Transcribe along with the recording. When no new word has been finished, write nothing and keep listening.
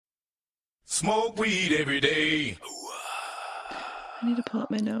smoke weed every day. I need to pull up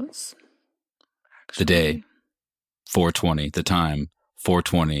my notes. The day, 420. The time,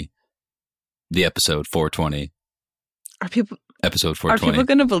 420. The episode, 420. Episode 420. Are people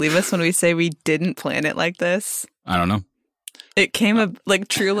going to believe us when we say we didn't plan it like this? I don't know. It came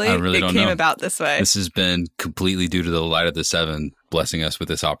truly. I really it don't came know. about this way. This has been completely due to the light of the seven blessing us with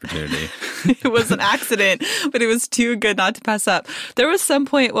this opportunity. It was an accident, but it was too good not to pass up. There was some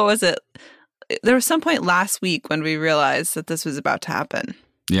point. What was it? There was some point last week when we realized that this was about to happen.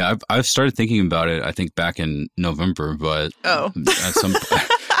 Yeah, I've started thinking about it. I think back in November, but at some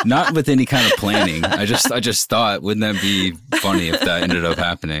not with any kind of planning. I just thought, wouldn't that be funny if that ended up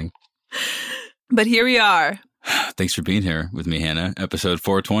happening? But here we are. Thanks for being here with me, Hannah. Episode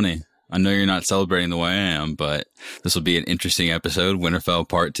 420. I know you're not celebrating the way I am, but this will be an interesting episode. Winterfell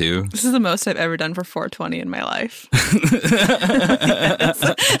Part 2. This is the most I've ever done for 420 in my life.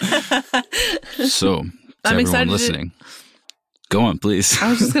 So, to everyone listening, go on, please. I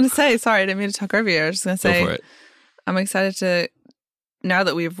was just going to say, sorry, I didn't mean to talk over you. I was just going to say, go for it. I'm excited to, now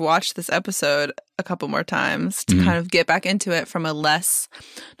that we've watched this episode a couple more times, to kind of get back into it from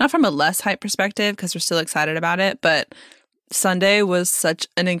not from a less hype perspective, because we're still excited about it, but Sunday was such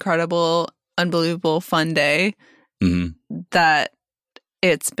an incredible, unbelievable, fun day that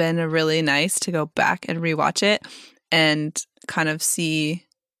it's been really nice to go back and rewatch it and kind of see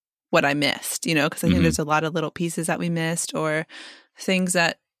what I missed, because I think there's a lot of little pieces that we missed or things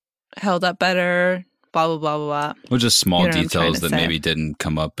that held up better, blah, blah, blah, blah, blah. Well, just small You know details that say. maybe didn't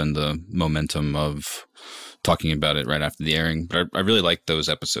come up in the momentum of talking about it right after the airing. But I really like those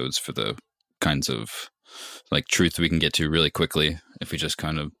episodes for the kinds of truth we can get to really quickly if we just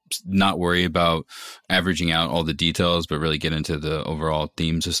kind of not worry about averaging out all the details, but really get into the overall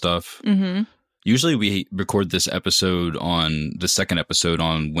themes of stuff. Mm-hmm. Usually we record this episode on the second episode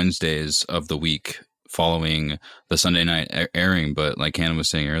on Wednesdays of the week following the Sunday night airing. But like Hannah was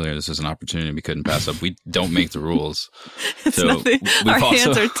saying earlier, this is an opportunity we couldn't pass up. We don't make the rules. Our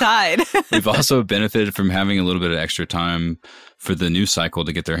hands are tied. We've also benefited from having a little bit of extra time for the news cycle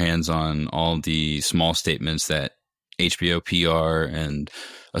to get their hands on all the small statements that HBO PR and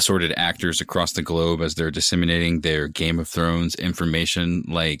assorted actors across the globe as they're disseminating their Game of Thrones information.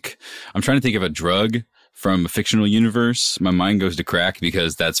 I'm trying to think of a drug from a fictional universe. My mind goes to crack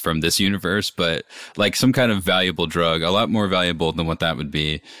because that's from this universe, but some kind of valuable drug, a lot more valuable than what that would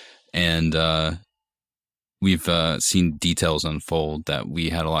be. And we've seen details unfold that we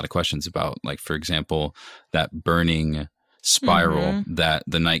had a lot of questions about. For example, that burning spiral that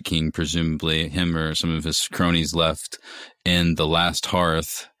the Night King, presumably him or some of his cronies, left in the last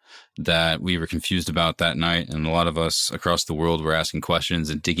hearth that we were confused about that night. And a lot of us across the world were asking questions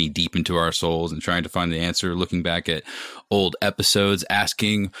and digging deep into our souls and trying to find the answer, looking back at old episodes,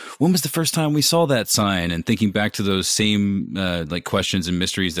 asking, when was the first time we saw that sign? And thinking back to those same questions and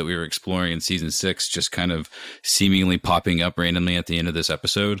mysteries that we were exploring in season 6, just kind of seemingly popping up randomly at the end of this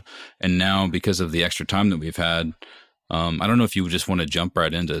episode. And now, because of the extra time that we've had, I don't know if you would just want to jump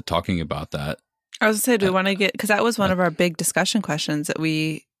right into talking about that. I was going to say, do we want to get, because that was one of our big discussion questions that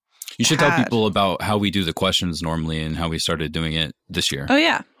we You should tell people about how we do the questions normally and how we started doing it this year. Oh,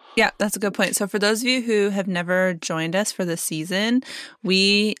 yeah. Yeah, that's a good point. So for those of you who have never joined us for this season,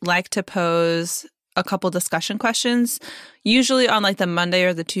 we like to pose a couple discussion questions, usually on the Monday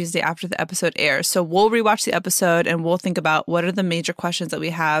or the Tuesday after the episode airs. So we'll rewatch the episode and we'll think about what are the major questions that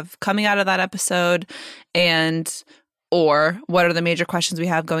we have coming out of that episode or what are the major questions we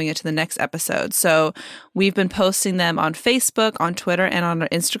have going into the next episode. So we've been posting them on Facebook, on Twitter, and on our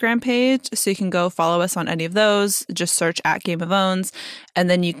Instagram page. So you can go follow us on any of those. Just search at Game of Owns, and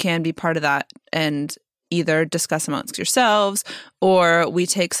then you can be part of that and either discuss amongst yourselves, or we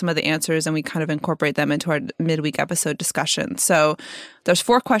take some of the answers and we kind of incorporate them into our midweek episode discussion. So there's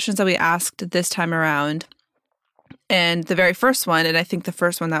 4 questions that we asked this time around. And the very first one, and I think the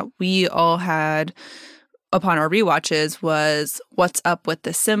first one that we all had upon our rewatches, was what's up with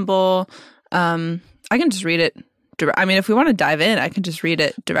the symbol? I can just read it. I mean, if we want to dive in, I can just read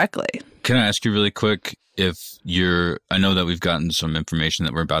it directly. Can I ask you really quick I know that we've gotten some information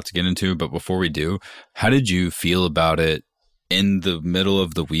that we're about to get into, but before we do, how did you feel about it in the middle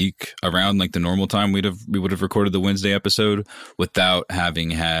of the week around the normal time we would have recorded the Wednesday episode without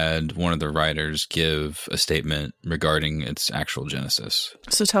having had one of the writers give a statement regarding its actual genesis?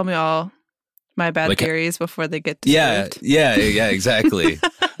 So tell me all my bad theories before they get disproved. Yeah, exactly.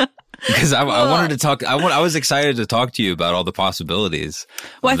 Because I wanted to talk. I was excited to talk to you about all the possibilities.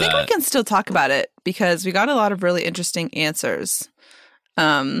 Well, I think we can still talk about it because we got a lot of really interesting answers.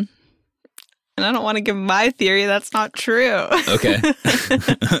 And I don't want to give my theory. That's not true. Okay.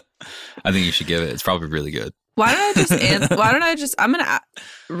 I think you should give it. It's probably really good. Why don't I just I'm going to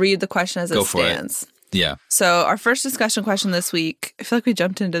read the question as it stands. Yeah. So our first discussion question this week, I feel like we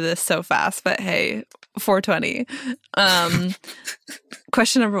jumped into this so fast, but hey, 420.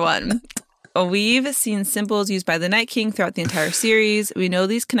 Question number 1. We've seen symbols used by the Night King throughout the entire series. We know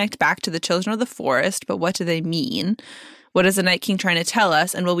these connect back to the Children of the Forest, but what do they mean? What is the Night King trying to tell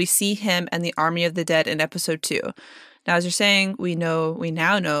us? And will we see him and the Army of the Dead in episode 2? Now, as you're saying, we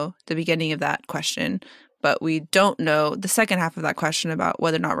now know the beginning of that question, but we don't know the second half of that question about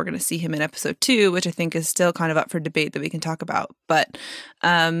whether or not we're going to see him in episode 2, which I think is still kind of up for debate that we can talk about. But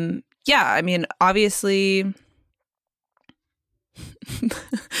yeah, I mean, obviously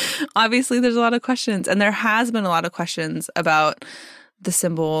there's a lot of questions, and there has been a lot of questions about the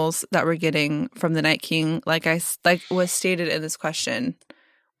symbols that we're getting from the Night King. Like was stated in this question,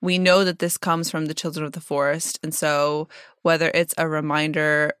 we know that this comes from the Children of the Forest, and so whether it's a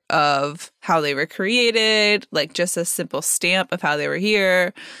reminder of how they were created, like just a simple stamp of how they were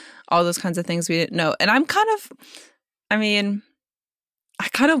here, all those kinds of things we didn't know. And I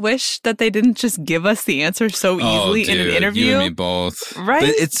kind of wish that they didn't just give us the answer so easily in an interview. You and me both. Right? But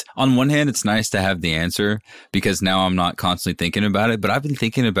it's, on one hand, it's nice to have the answer because now I'm not constantly thinking about it. But I've been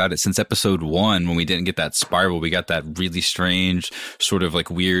thinking about it since episode 1 when we didn't get that spiral. We got that really strange sort of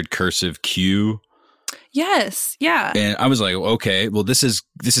like weird cursive Q. Yes. Yeah. And I was like, okay, well, this is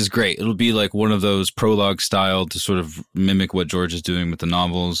great. It'll be like one of those prologue style to sort of mimic what George is doing with the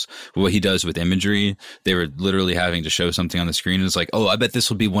novels, what he does with imagery. They were literally having to show something on the screen. It's like, oh, I bet this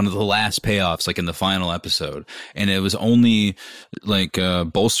will be one of the last payoffs, like in the final episode. And it was only like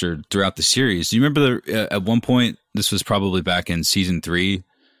bolstered throughout the series. Do you remember at one point, this was probably back in season 3.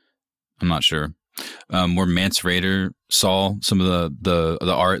 I'm not sure. Where Mance Rayder saw some of the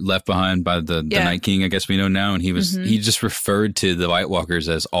art left behind by the Night King, I guess we know now, and he just referred to the White Walkers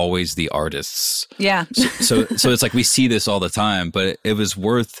as always the artists. Yeah. so it's like we see this all the time, but it was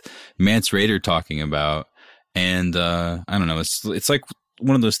worth Mance Rayder talking about. And I don't know, it's like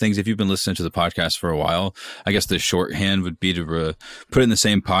one of those things. If you've been listening to the podcast for a while, I guess the shorthand would be to put it in the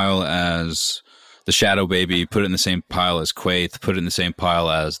same pile as the Shadow Baby, put it in the same pile as Quaithe, put it in the same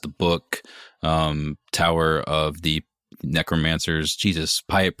pile as the book. Tower of the Necromancers. Jesus,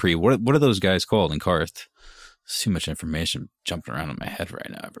 Pyat Pri. What are those guys called in Karth? There's too much information jumping around in my head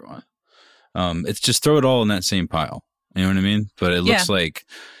right now, everyone. It's just throw it all in that same pile. You know what I mean? But it looks like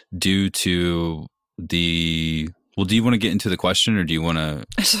due to the... Well, do you want to get into the question, or do you want to?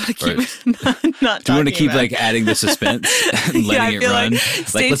 I just want to keep not. Do you want to keep like adding the suspense and letting it run?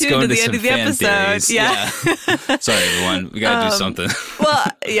 Like let's go into some fan theories. Yeah. Sorry, everyone. We got to do something. Well,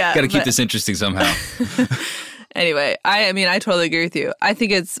 yeah. Got to keep this interesting somehow. Anyway, I totally agree with you. I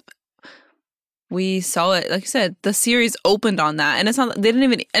think we saw it, like you said, the series opened on that, and it's not. They didn't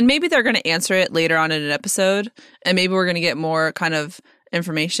even, and maybe they're going to answer it later on in an episode, and maybe we're going to get more kind of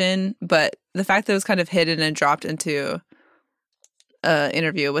information, but the fact that it was kind of hidden and dropped into an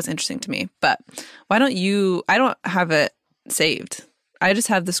interview was interesting to me. But why don't you, I don't have it saved. I just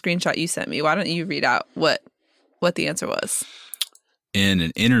have the screenshot you sent me. Why don't you read out what the answer was? In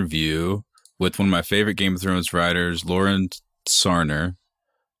an interview with one of my favorite Game of Thrones writers, Lauren Sarner,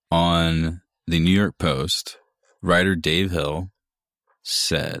 on the New York Post, writer Dave Hill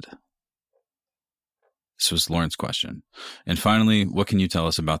said... This was Lauren's question. And finally, what can you tell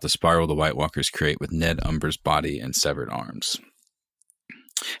us about the spiral the White Walkers create with Ned Umber's body and severed arms?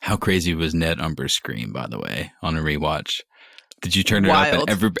 How crazy was Ned Umber's scream, by the way, on a rewatch? Did you turn it up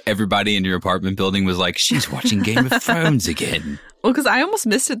and everybody in your apartment building was like, she's watching Game of Thrones again? Well, because I almost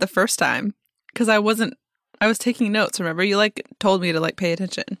missed it the first time because I was taking notes, remember? You told me to pay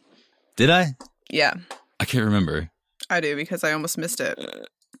attention. Did I? Yeah. I can't remember. I do because I almost missed it.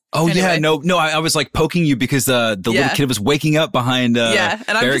 Oh, anyway. Yeah, no, I was poking you because the little kid was waking up behind and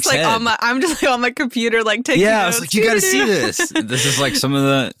I'm Barrick's just on my computer taking notes. I was like, you got to see this. This is some of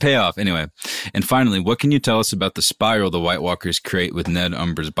the payoff. Anyway, and finally, what can you tell us about the spiral the White Walkers create with Ned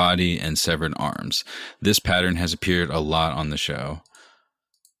Umber's body and severed arms? This pattern has appeared a lot on the show.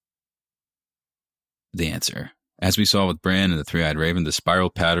 The answer. As we saw with Bran and the Three-Eyed Raven, the spiral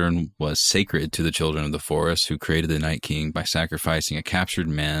pattern was sacred to the Children of the Forest, who created the Night King by sacrificing a captured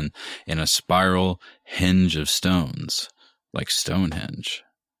man in a spiral henge of stones, like Stonehenge.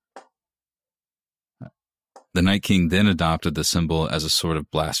 The Night King then adopted the symbol as a sort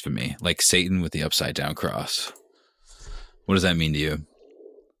of blasphemy, like Satan with the upside-down cross. What does that mean to you?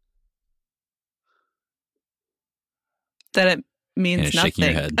 That it means nothing. Shaking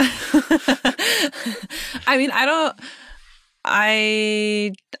your head. I mean, I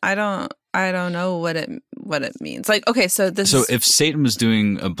don't I don't know what it means. Like, okay, so if Satan was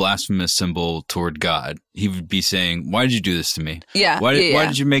doing a blasphemous symbol toward God, he would be saying, "Why did you do this to me? Yeah. Why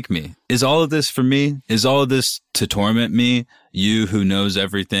did you make me? Is all of this for me? Is all of this to torment me? You who knows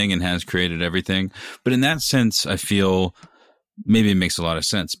everything and has created everything." But in that sense, I feel maybe it makes a lot of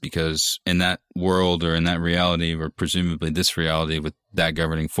sense, because in that world, or in that reality, or presumably this reality with that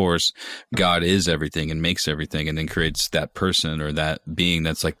governing force, God is everything and makes everything, and then creates that person or that being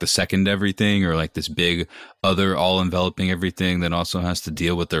that's like the second everything, or like this big other all-enveloping everything that also has to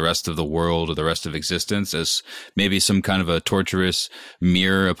deal with the rest of the world or the rest of existence as maybe some kind of a torturous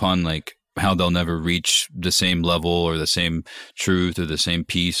mirror upon like how they'll never reach the same level or the same truth or the same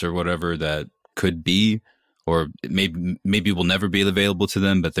peace or whatever that could be. Or maybe will never be available to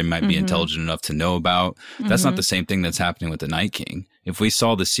them, but they might be intelligent enough to know about. That's not the same thing that's happening with the Night King. If we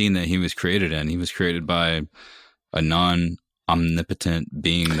saw the scene that he was created in, he was created by a non-omnipotent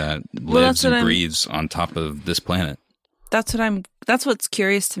being that lives and breathes on top of this planet. That's what's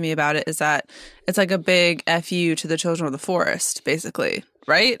curious to me about it, is that it's like a big FU to the children of the forest, basically,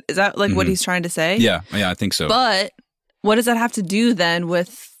 right? Is that like what he's trying to say? Yeah, I think so. But what does that have to do then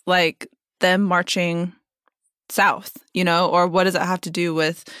with like them marching south, or what does it have to do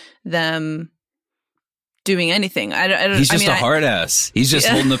with them doing anything? I don't. He's just a hard ass. He's just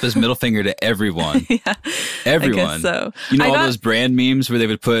holding up his middle finger to everyone. Yeah, everyone. I guess so. All those Brand memes where they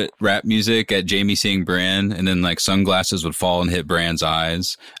would put rap music at Jamie seeing Bran, and then like sunglasses would fall and hit Bran's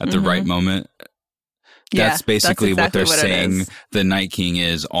eyes at the right moment. That's basically what they're saying the Night King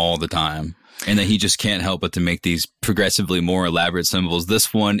is all the time. And that he just can't help but to make these progressively more elaborate symbols.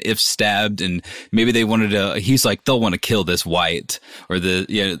 This one, if stabbed, and maybe they wanted to, he's like, they'll want to kill this white, or once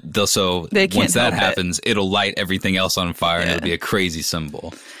that happens, it'll light everything else on fire, and it'll be a crazy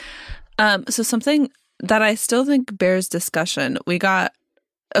symbol. So something that I still think bears discussion, we got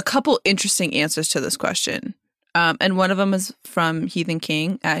a couple interesting answers to this question. And one of them is from Heathen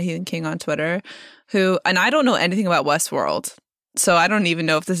King, at Heathen King on Twitter, and I don't know anything about Westworld. So I don't even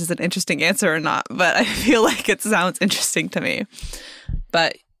know if this is an interesting answer or not, but I feel like it sounds interesting to me.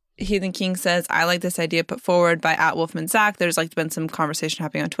 But Heathen King says, I like this idea put forward by @WolfmanZach. There's like been some conversation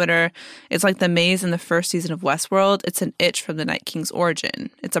happening on Twitter. It's like the maze in the first season of Westworld. It's an itch from the Night King's origin.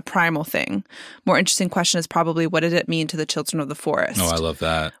 It's a primal thing. More interesting question is probably, what did it mean to the children of the forest? Oh, I love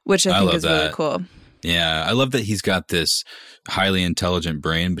that. Which I think is really cool. Yeah, I love that he's got this highly intelligent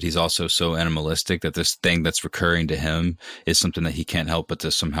brain, but he's also so animalistic that this thing that's recurring to him is something that he can't help but to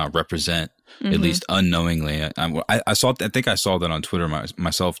somehow represent, at least unknowingly. I think I saw that on Twitter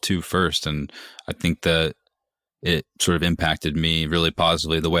myself too first, and I think that it sort of impacted me really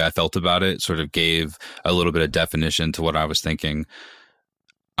positively. The way I felt about it sort of gave a little bit of definition to what I was thinking.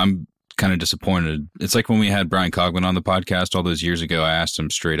 I'm kind of disappointed. It's like when we had Brian Cogman on the podcast all those years ago, I asked him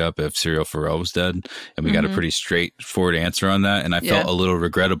straight up if Serial Pharrell was dead, and we got a pretty straightforward answer on that, and I felt a little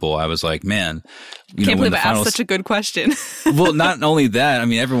regrettable. I was like, man, can't believe I asked such a good question. Well, not only that, I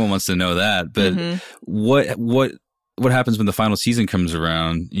mean, everyone wants to know that, but what happens when the final season comes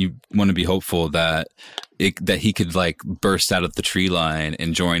around? You want to be hopeful that he could like burst out of the tree line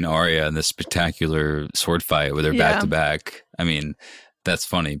and join Arya in this spectacular sword fight where they're back to back. I mean, that's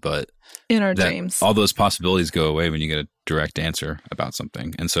funny, but in our dreams, all those possibilities go away when you get a direct answer about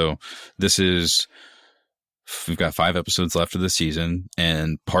something. And so we've got 5 episodes left of the season,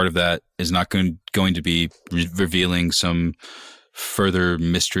 and part of that is not going to be revealing some further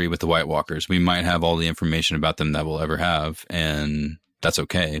mystery with the White Walkers. We might have all the information about them that we'll ever have, and that's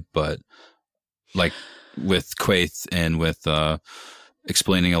okay. But like with Quaithe and with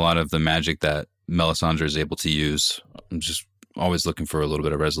explaining a lot of the magic that Melisandre is able to use, I'm just always looking for a little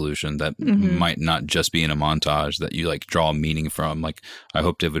bit of resolution that might not just be in a montage that you like draw meaning from. Like, I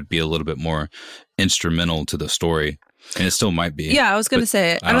hoped it would be a little bit more instrumental to the story, and it still might be. Yeah, I was going to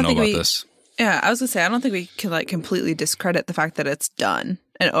say, I don't know about this. Yeah, I was going to say, I don't think we can like completely discredit the fact that it's done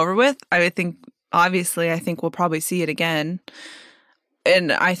and over with. I think, obviously, we'll probably see it again.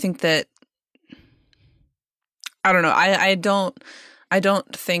 And I think that, I don't know, I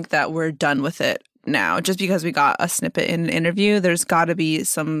don't think that we're done with it now. Just because we got a snippet in an interview, there's got to be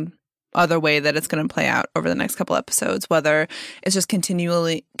some other way that it's going to play out over the next couple episodes, whether it's just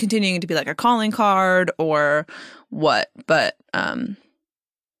continuing to be like a calling card or what. But I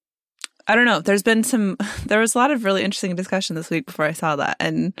don't know. There was a lot of really interesting discussion this week before I saw that.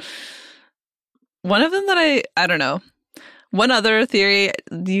 And one of them that I don't know. One other theory,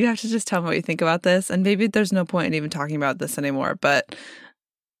 you have to just tell me what you think about this. And maybe there's no point in even talking about this anymore, but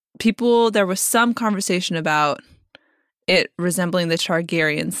there was some conversation about it resembling the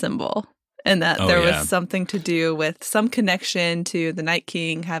Targaryen symbol and that there was something to do with some connection to the Night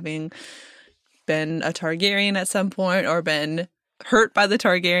King having been a Targaryen at some point or been hurt by the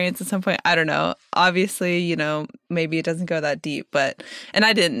Targaryens at some point. I don't know. Obviously, you know, maybe it doesn't go that deep, and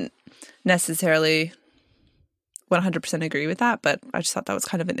I didn't necessarily 100% agree with that, but I just thought that was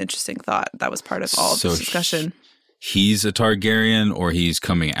kind of an interesting thought. That was part of all of this discussion. He's a Targaryen, or he's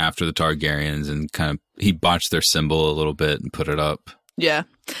coming after the Targaryens and kind of, he botched their symbol a little bit and put it up. Yeah.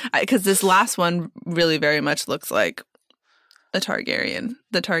 Because this last one really very much looks like a Targaryen,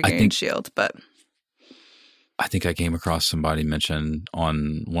 the Targaryen shield, but I think I came across somebody mention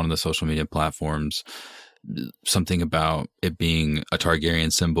on one of the social media platforms something about it being a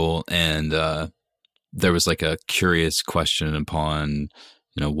Targaryen symbol, and there was like a curious question upon,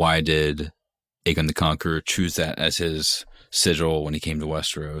 you know, why did Aegon the Conqueror choose that as his sigil when he came to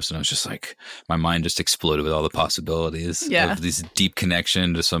Westeros? And I was just like, my mind just exploded with all the possibilities of this deep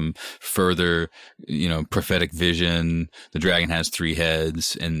connection to some further, you know, prophetic vision. The dragon has 3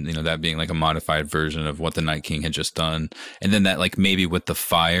 heads, and, you know, that being like a modified version of what the Night King had just done. And then that, like, maybe with the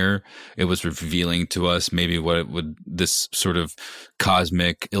fire, it was revealing to us maybe what it would, this sort of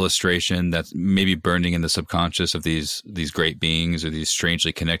cosmic illustration that's maybe burning in the subconscious of these great beings, or these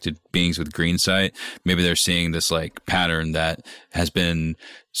strangely connected beings with Greensight. Maybe they're seeing this like pattern that has been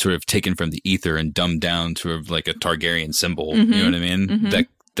sort of taken from the ether and dumbed down to like a Targaryen symbol. Mm-hmm. You know what I mean? Mm-hmm.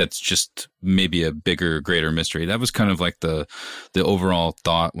 That's just maybe a bigger, greater mystery. That was kind of like the overall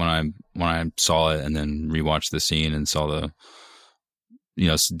thought when I saw it, and then rewatched the scene and saw the, you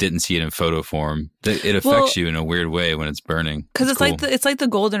know, didn't see it in photo form. It affects you in a weird way when it's burning. Because it's cool. It's like the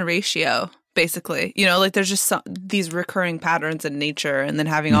golden ratio, basically. You know, like there's just these recurring patterns in nature, and then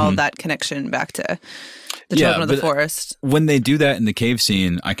having all of that connection back to the Children of the Forest. When they do that in the cave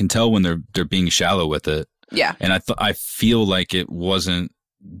scene, I can tell when they're being shallow with it. Yeah, and I feel like that wasn't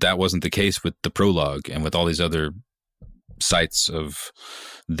the case with the prologue and with all these other sites of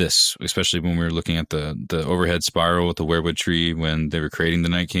this, especially when we were looking at the overhead spiral with the weirwood tree when they were creating the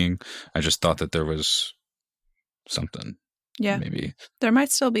Night King. I just thought that there was something. Yeah, maybe there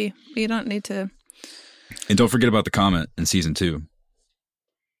might still be. You don't need to. And don't forget about the comet in season 2.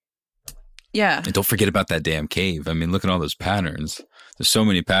 Yeah, and don't forget about that damn cave. I mean, look at all those patterns. There's so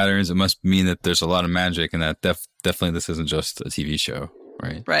many patterns. It must mean that there's a lot of magic, and that definitely this isn't just a TV show,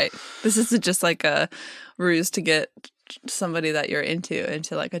 right? Right. This isn't just like a ruse to get somebody that you're into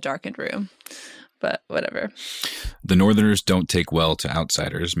like a darkened room, but whatever. The Northerners don't take well to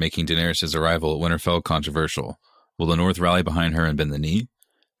outsiders, making Daenerys' arrival at Winterfell controversial. Will the North rally behind her and bend the knee?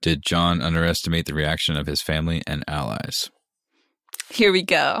 Did Jon underestimate the reaction of his family and allies? Here we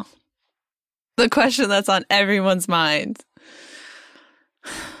go. The question that's on everyone's mind.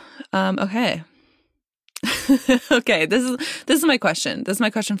 Okay. Okay, this is my question. This is my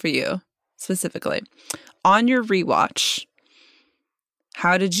question for you specifically. On your rewatch,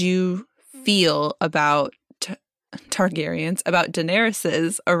 how did you feel about Targaryens, about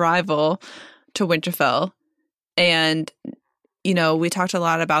Daenerys' arrival to Winterfell? And, you know, we talked a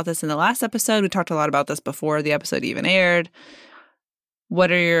lot about this in the last episode. We talked a lot about this before the episode even aired.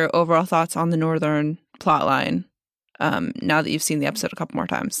 What are your overall thoughts on the Northern plotline now that you've seen the episode a couple more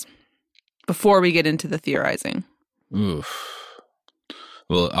times? Before we get into the theorizing. Oof.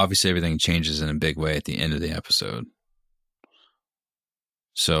 Well, obviously everything changes in a big way at the end of the episode.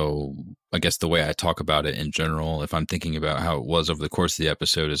 So I guess the way I talk about it in general, if I'm thinking about how it was over the course of the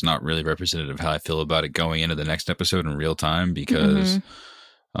episode, is not really representative of how I feel about it going into the next episode in real time, because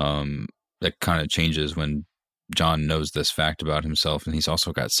that kind of changes when Jon knows this fact about himself, and he's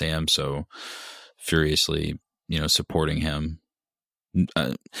also got Sam so furiously, you know, supporting him.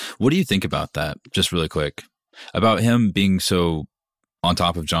 What do you think about that? Just really quick, about him being so on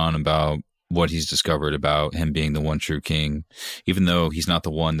top of Jon about what he's discovered about him being the one true king, even though he's not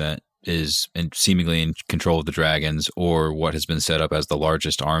the one that is seemingly in control of the dragons or what has been set up as the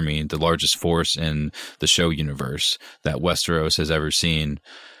largest army, the largest force in the show universe that Westeros has ever seen.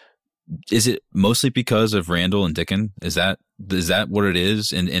 Is it mostly because of Randall and Dickon? Is that what it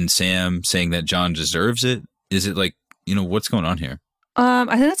is? And Sam saying that Jon deserves it? Is it like, you know, what's going on here? I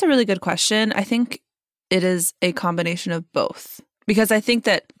think that's a really good question. I think it is a combination of both, because I think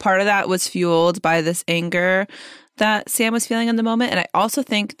that part of that was fueled by this anger that Sam was feeling in the moment. And I also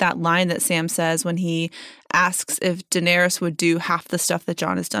think that line that Sam says when he asks if Daenerys would do half the stuff that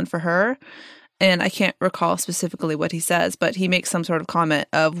Jon has done for her. And I can't recall specifically what he says, but he makes some sort of comment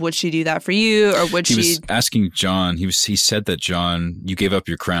of, would she do that for you, or would she? He was asking Jon. He said that, Jon, you gave up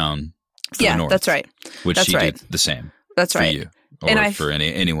your crown for the North. That's right. Which she did the same. That's right. For you, or for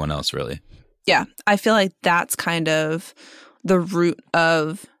anyone else, really. Yeah, I feel like that's kind of the root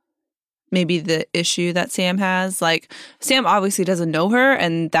of maybe the issue that Sam has. Like, Sam obviously doesn't know her,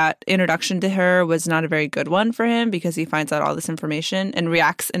 and that introduction to her was not a very good one for him because he finds out all this information and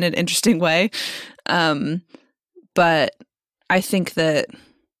reacts in an interesting way. But I think that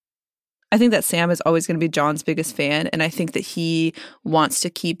Sam is always going to be John's biggest fan, and I think that he wants to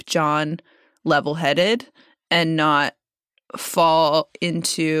keep John level-headed and not fall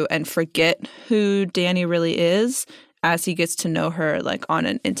into and forget who Dani really is as he gets to know her like on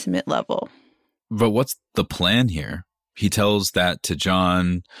an intimate level. But what's the plan here? He tells that to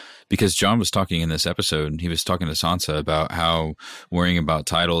John because John was talking in this episode. He was talking to Sansa about how worrying about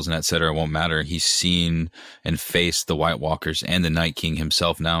titles and et cetera won't matter. He's seen and faced the White Walkers and the Night King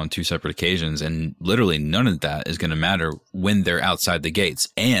himself now on 2 separate occasions. And literally none of that is going to matter when they're outside the gates.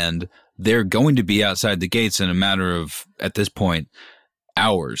 And they're going to be outside the gates in a matter of, at this point,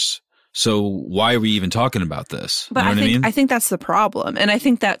 hours. So why are we even talking about this? But you know what I mean? I think that's the problem. And I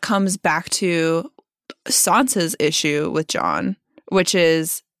think that comes back to Sansa's issue with John, which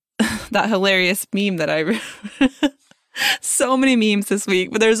is that hilarious meme that I so many memes this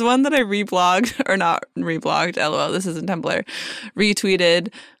week. But there's one that I reblogged, or not reblogged, LOL, this isn't Tumblr,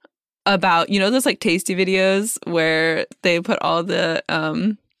 retweeted about, you know, those like tasty videos where they put all the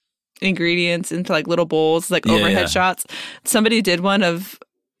ingredients into like little bowls, like overhead shots. Somebody did one of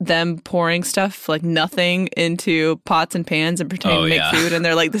them pouring stuff like nothing into pots and pans and pretending to make food, and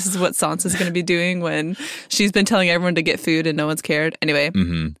they're like, this is what Sansa's going to be doing when she's been telling everyone to get food and no one's cared. Anyway,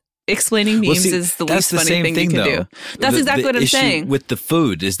 explaining memes is the least funny thing you can do. That's exactly what I'm saying. With the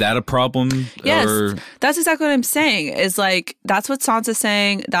food, is that a problem? Yes, that's exactly what I'm saying. Is like, that's what Sansa's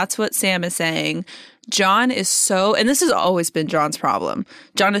saying. That's what Sam is saying. John is so, and this has always been John's problem.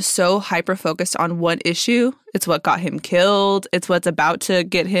 John is so hyper-focused on one issue. It's what got him killed. It's what's about to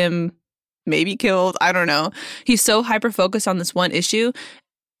get him maybe killed. I don't know. He's so hyper-focused on this one issue.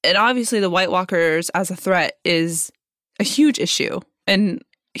 And obviously the White Walkers as a threat is a huge issue. And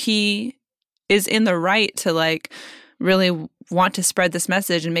he is in the right to like really want to spread this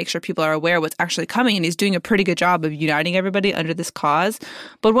message and make sure people are aware what's actually coming. And he's doing a pretty good job of uniting everybody under this cause.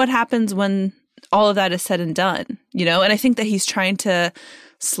 But what happens when all of that is said and done, you know? And I think that he's trying to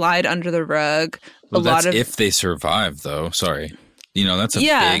slide under the rug that's if they survive, though. Sorry. You know, that's a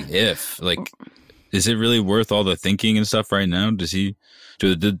big if. Like, is it really worth all the thinking and stuff right now? Do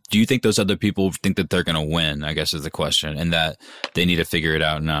you think those other people think that they're going to win, I guess is the question, and that they need to figure it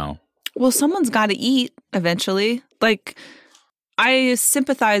out now? Well, someone's got to eat eventually. Like, I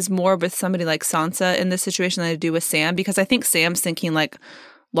sympathize more with somebody like Sansa in this situation than I do with Sam, because I think Sam's thinking like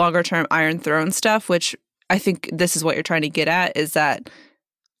longer term Iron Throne stuff, which I think this is what you're trying to get at, is that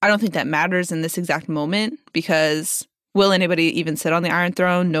I don't think that matters in this exact moment, because will anybody even sit on the Iron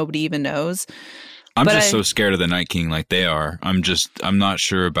Throne? Nobody even knows. I'm so scared of the Night King like they are. I'm not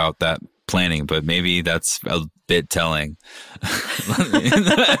sure about that planning, but maybe that's a bit telling.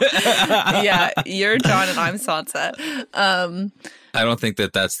 Yeah, you're John and I'm Sansa. I don't think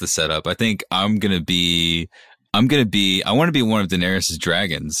that that's the setup. I think I want to be one of Daenerys'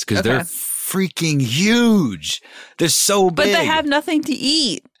 dragons, because they're freaking huge. They're so big. But they have nothing to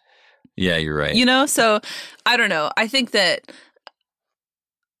eat. Yeah, you're right. You know, so I don't know. I think that,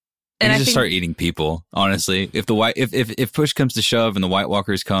 and I just start eating people. Honestly, if push comes to shove and the White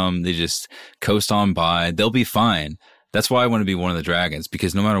Walkers come, they just coast on by. They'll be fine. That's why I want to be one of the dragons,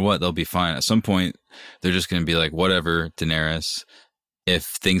 because no matter what, they'll be fine. At some point, they're just going to be like, whatever, Daenerys. If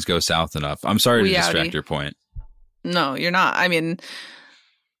things go south enough, I'm sorry to distract your point. No, you're not. I mean,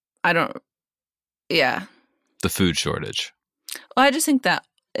 I don't. Yeah. The food shortage. Well, I just think that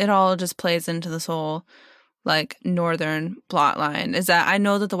it all just plays into this whole like northern plot line, is that I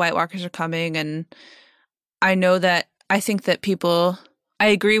know that the White Walkers are coming, and I think that people, I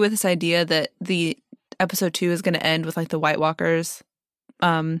agree with this idea that the episode 2 is going to end with like the White Walkers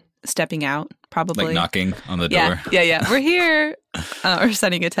stepping out, probably like knocking on the door. Yeah, we're here, or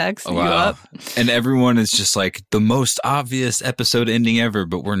sending a text. Oh, wow. Up. And everyone is just like, the most obvious episode ending ever,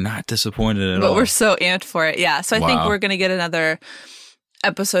 but we're not disappointed at all. But we're so amped for it. Yeah, so I think we're going to get another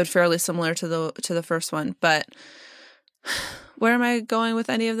episode fairly similar to the first one. But where am I going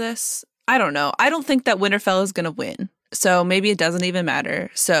with any of this? I don't know. I don't think that Winterfell is going to win, so maybe it doesn't even matter.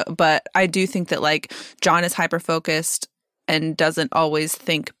 So, but I do think that like John is hyper focused and doesn't always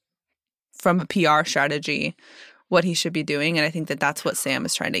think from a PR strategy what he should be doing, and I think that that's what Sam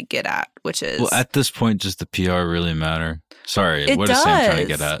is trying to get at, which is, well, at this point, does the PR really matter? Sorry, what is Sam trying to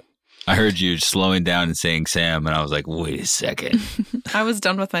get at? I heard you slowing down and saying Sam, and I was like, wait a second. I was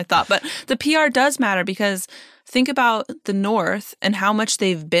done with my thought. But the PR does matter, because think about the North and how much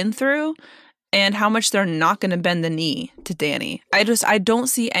they've been through, and how much they're not going to bend the knee to Dany. I don't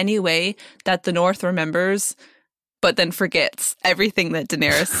see any way that the North remembers but then forgets everything that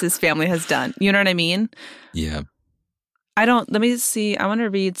Daenerys' family has done. You know what I mean? Yeah. Let me see. I want to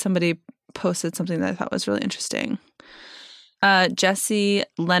read, somebody posted something that I thought was really interesting. Jesse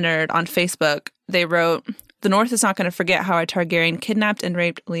Leonard on Facebook, they wrote, "The North is not going to forget how a Targaryen kidnapped and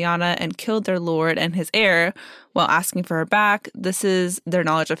raped Lyanna and killed their lord and his heir while asking for her back. This is their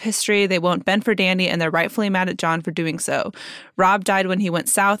knowledge of history. They won't bend for Dany, and they're rightfully mad at Jon for doing so. Robb died when he went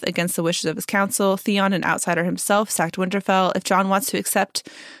south against the wishes of his council. Theon, an outsider himself, sacked Winterfell. If Jon wants to accept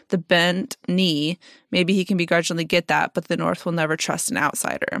the bent knee, maybe he can begrudgingly get that, but the North will never trust an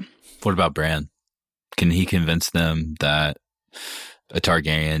outsider." What about Bran? Can he convince them that a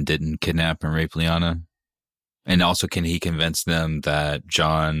Targaryen didn't kidnap and rape Lyanna? And also, can he convince them that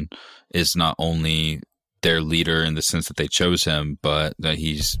Jon is not only their leader in the sense that they chose him, but that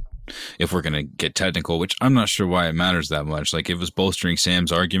he's, if we're going to get technical, which I'm not sure why it matters that much. Like, it was bolstering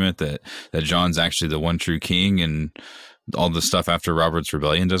Sam's argument that Jon's actually the one true king and all the stuff after Robert's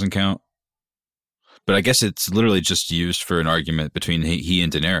rebellion doesn't count. But I guess it's literally just used for an argument between he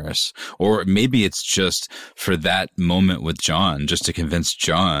and Daenerys. Or maybe it's just for that moment with Jon, just to convince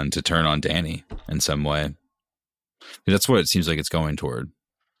Jon to turn on Dany in some way. That's what it seems like it's going toward.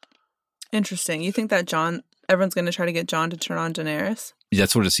 Interesting. You think that everyone's going to try to get Jon to turn on Daenerys?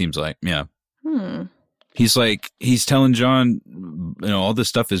 That's what it seems like, yeah. He's telling Jon, all this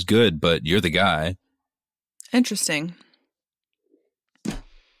stuff is good, but you're the guy. Interesting.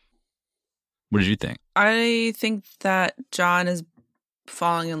 What did you think? I think that Jon is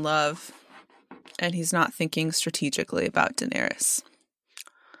falling in love and he's not thinking strategically about Daenerys.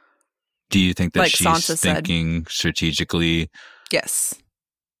 Do you think that like she's Sansa thinking strategically? Yes.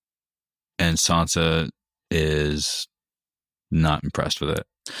 And Sansa is not impressed with it?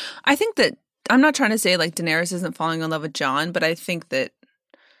 I think that, I'm not trying to say like Daenerys isn't falling in love with Jon, but I think that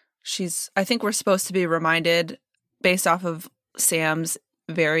I think we're supposed to be reminded based off of Sam's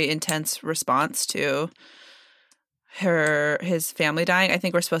very intense response to his family dying. I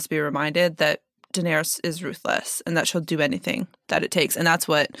think we're supposed to be reminded that Daenerys is ruthless and that she'll do anything that it takes. And that's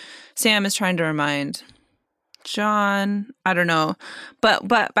what Sam is trying to remind Jon. I don't know. But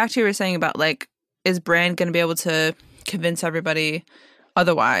back to what you were saying about like, is Bran going to be able to convince everybody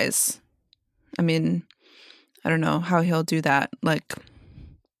otherwise? I mean, I don't know how he'll do that. Like,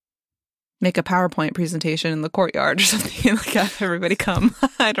 make a PowerPoint presentation in the courtyard or something, like have everybody come.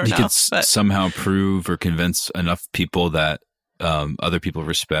 I don't know. He could somehow prove or convince enough people that other people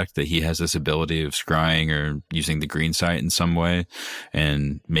respect that he has this ability of scrying or using the green sight in some way,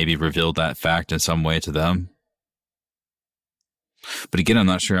 and maybe reveal that fact in some way to them. But again, I'm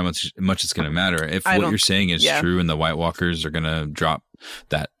not sure how much it's going to matter. If what you're saying is true and the White Walkers are going to drop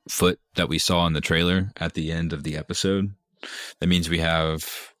that foot that we saw in the trailer at the end of the episode, that means we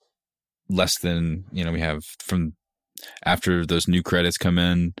have less than, we have from after those new credits come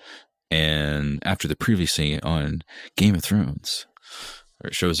in and after the previously on Game of Thrones, or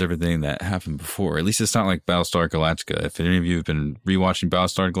it shows everything that happened before. At least it's not like Battlestar Galactica. If any of you have been rewatching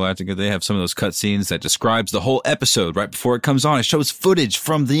Battlestar Galactica, they have some of those cutscenes that describes the whole episode right before it comes on. It shows footage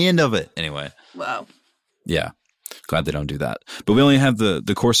from the end of it. Anyway. Wow. Yeah. Glad they don't do that. But we only have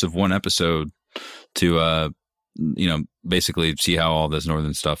the course of one episode to, basically see how all this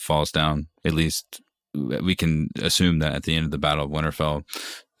northern stuff falls down. At least we can assume that at the end of the Battle of Winterfell,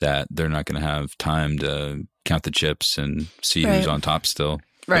 that they're not going to have time to count the chips and see who's on top still.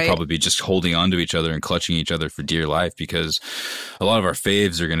 They'll probably be just holding on to each other and clutching each other for dear life, because a lot of our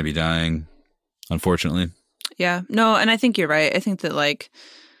faves are going to be dying, unfortunately. Yeah. No, and I think you're right. I think that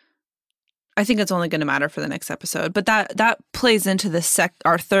I think it's only going to matter for the next episode. But that plays into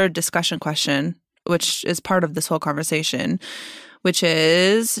our third discussion question, which is part of this whole conversation, which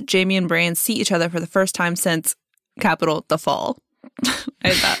is Jaime and Bran see each other for the first time since Capital the Fall.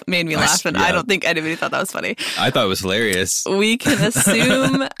 That made me laugh, and I don't think anybody thought that was funny. I thought it was hilarious. We can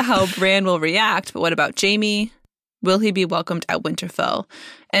assume how Bran will react, but what about Jaime? Will he be welcomed at Winterfell?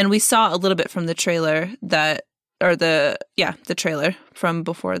 And we saw a little bit from the trailer the trailer from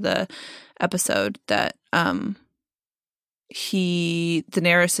before the episode that Daenerys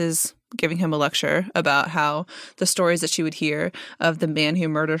is giving him a lecture about how the stories that she would hear of the man who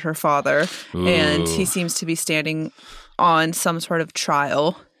murdered her father. Ooh. And he seems to be standing on some sort of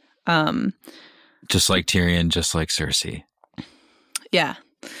trial. Just like Tyrion, just like Cersei. Yeah.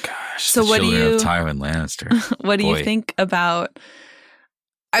 Gosh, so what do you of Tywin Lannister. What do you think about,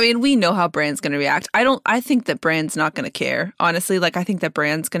 I mean, we know how Bran's going to react. I think that Bran's not going to care. Honestly, I think that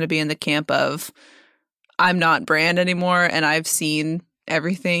Bran's going to be in the camp of, I'm not Bran anymore, and I've seen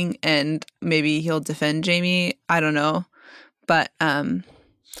everything, and maybe he'll defend Jaime. I don't know. But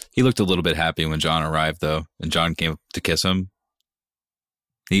he looked a little bit happy when Jon arrived, though, and Jon came to kiss him.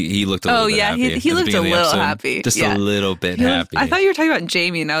 He looked a little bit happy. He looked a little happy. Just a little bit happy. I thought you were talking about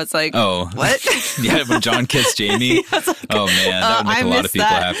Jaime, and I was like, oh, what? Yeah, when Jon kissed Jaime. Like, oh man, that would make a lot of people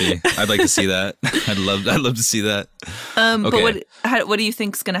happy. I'd like to see that. I'd love to see that. Okay. But what do you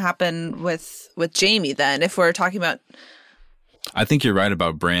think's going to happen with Jaime then? If we're talking about, I think you're right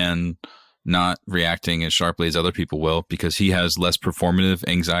about Bran not reacting as sharply as other people will, because he has less performative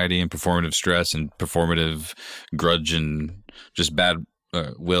anxiety and performative stress and performative grudge and just bad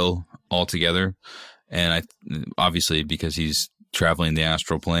will altogether. And obviously because he's traveling the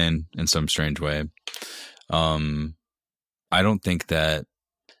astral plane in some strange way. I don't think that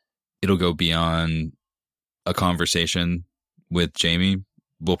it'll go beyond a conversation with Jaime.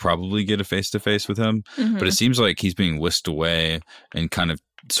 We'll probably get a face-to-face with him, but it seems like he's being whisked away and kind of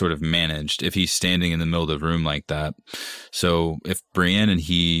sort of managed if he's standing in the middle of the room like that. So if Brienne and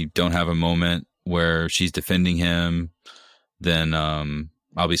he don't have a moment where she's defending him, then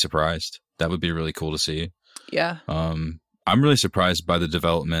I'll be surprised. That would be really cool to see. Yeah. I'm really surprised by the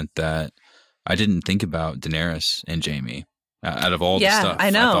development that I didn't think about Daenerys and Jaime. Out of all the stuff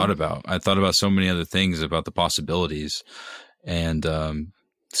I know. I thought about so many other things, about the possibilities, and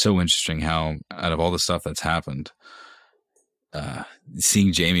so interesting how out of all the stuff that's happened,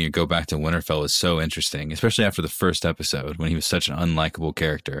 seeing Jaime go back to Winterfell is so interesting, especially after the first episode when he was such an unlikable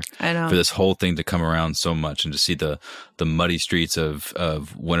character. I know. For this whole thing to come around so much and to see the muddy streets of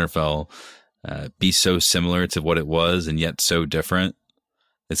Winterfell be so similar to what it was and yet so different,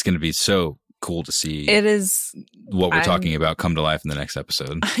 it's going to be so cool to see. It is what we're talking about come to life in the next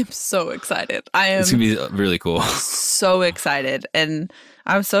episode. I'm so excited. It's going to be really cool. So excited. And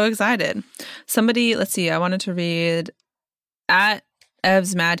I'm so excited. Somebody, let's see, I wanted to read at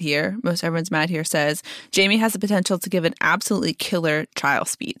Ev's Mad Here, most everyone's mad here, says Jaime has the potential to give an absolutely killer trial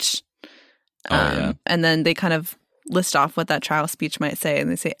speech. Yeah. And then they kind of list off what that trial speech might say, and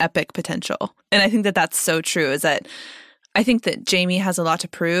they say epic potential. And I think that that's so true, is that I think that Jaime has a lot to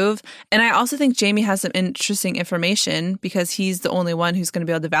prove. And I also think Jaime has some interesting information because he's the only one who's going to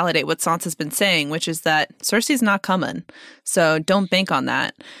be able to validate what Sansa's been saying, which is that Cersei's not coming. So don't bank on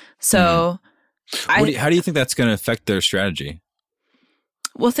that. So how do you think that's going to affect their strategy?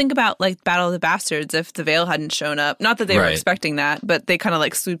 Well, think about like Battle of the Bastards if the Vale hadn't shown up. Not that they were expecting that, but they kind of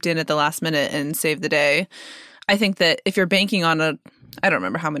like swooped in at the last minute and saved the day. I think that if you're banking on I don't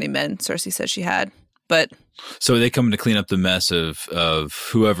remember how many men Cersei said she had, but... So they come to clean up the mess of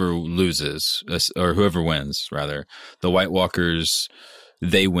whoever loses, or whoever wins, rather. The White Walkers,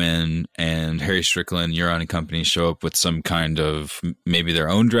 they win, and Harry Strickland, Euron and company show up with some kind of maybe their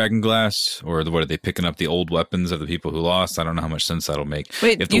own dragonglass, or what are they picking up the old weapons of the people who lost? I don't know how much sense that'll make.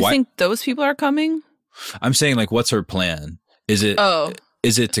 Wait, do you think those people are coming? I'm saying, like, what's her plan? Is it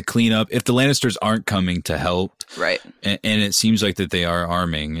to clean up? If the Lannisters aren't coming to help, right? And it seems like that they are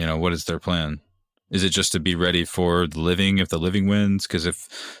arming. What is their plan? Is it just to be ready for the living if the living wins? Because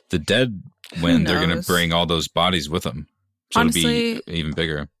if the dead win, they're going to bring all those bodies with them. So honestly, it'll be even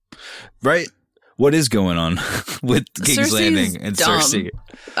bigger. Right? What is going on with King's Landing and dumb. Cersei?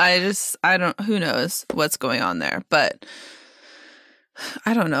 I don't, who knows what's going on there, but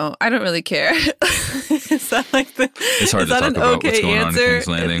I don't know. I don't really care. Is that like it's hard to talk about what's going on in King's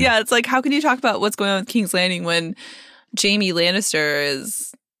Landing. Yeah, it's like, how can you talk about what's going on with King's Landing when Jaime Lannister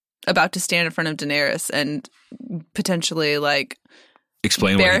is about to stand in front of Daenerys and potentially like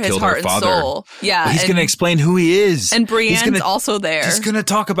explain why he killed her father. Soul. Yeah, he's going to explain who he is, and Brienne's also there. He's going to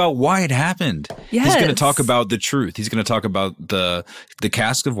talk about why it happened. Yes. He's going to talk about the truth. He's going to talk about the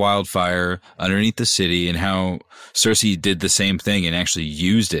cask of wildfire underneath the city and how Cersei did the same thing and actually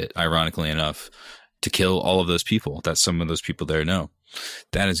used it, ironically enough, to kill all of those people that some of those people there know.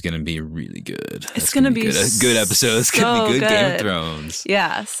 That is going to be really good. It's going to be a good episode. It's going to be good Game of Thrones.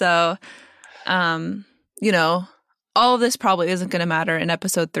 Yeah. So, all of this probably isn't going to matter in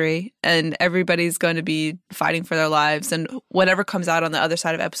episode 3, and everybody's going to be fighting for their lives. And whatever comes out on the other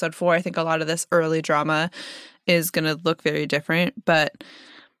side of episode 4, I think a lot of this early drama is going to look very different. But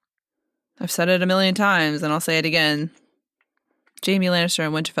I've said it a million times, and I'll say it again. Jaime Lannister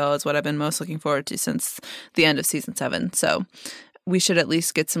and Winterfell is what I've been most looking forward to since the end of season 7. So we should at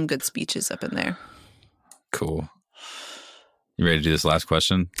least get some good speeches up in there. Cool. You ready to do this last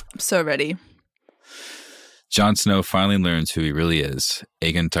question? I'm so ready. Jon Snow finally learns who he really is,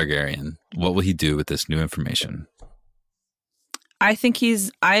 Aegon Targaryen. What will he do with this new information?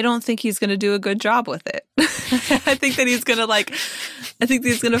 I don't think he's going to do a good job with it. I think that he's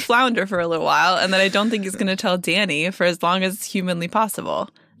going to flounder for a little while, and then I don't think he's going to tell Dany for as long as humanly possible.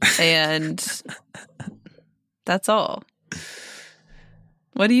 And that's all.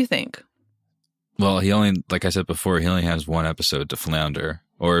 What do you think? Well, like I said before, he only has one episode to flounder,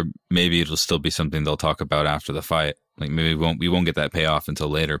 or maybe it'll still be something they'll talk about after the fight. Like maybe we won't get that payoff until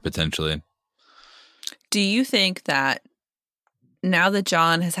later, potentially. Do you think that now that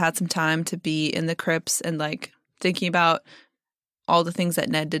Jon has had some time to be in the crypts and like thinking about all the things that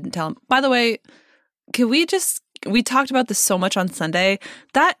Ned didn't tell him? By the way, we talked about this so much on Sunday.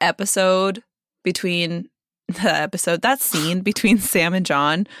 That scene between Sam and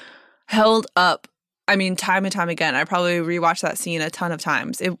Jon held up. I mean, time and time again. I probably rewatched that scene a ton of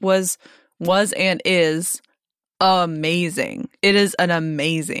times. It was and is amazing. It is an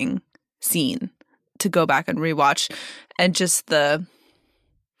amazing scene to go back and rewatch, and just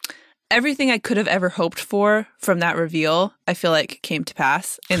everything I could have ever hoped for from that reveal, I feel like came to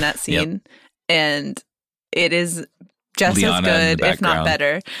pass in that scene. Yep. And it is just Lyanna as good, if not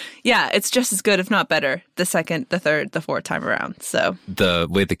better. Yeah, it's just as good, if not better, the second, the third, the fourth time around. So the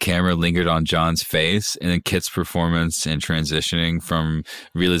way the camera lingered on Jon's face, and then Kit's performance and transitioning from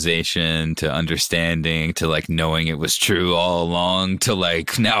realization to understanding to like knowing it was true all along to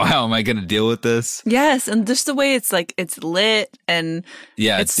like, now how am I going to deal with this? Yes, and just the way it's like it's lit and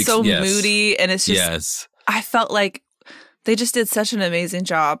it's so moody, and it's just I felt like they just did such an amazing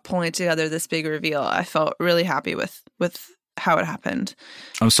job pulling together this big reveal. I felt really happy with how it happened.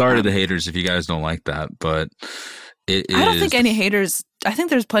 I'm sorry to the haters if you guys don't like that, but I don't think any haters. I think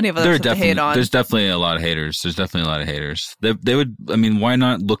there's plenty of others to hate on. There's definitely a lot of haters. They would. I mean, why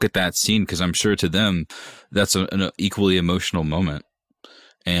not look at that scene? Because I'm sure to them, that's an equally emotional moment,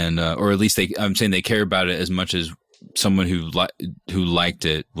 and or at least I'm saying they care about it as much as someone who liked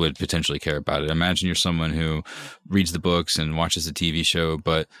it would potentially care about it. Imagine you're someone who reads the books and watches the TV show,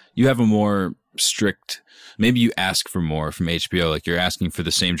 but you have a more strict, maybe you ask for more from HBO. Like you're asking for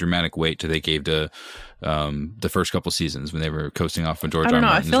the same dramatic weight that they gave to the first couple seasons when they were coasting off of George R. R.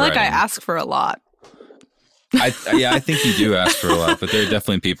 Martin's I feel like writing. I ask for a lot. I think you do ask for a lot, but there are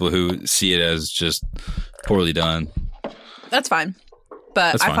definitely people who see it as just poorly done. That's fine.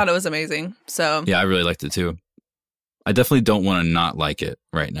 But I thought it was amazing. So yeah, I really liked it too. I definitely don't want to not like it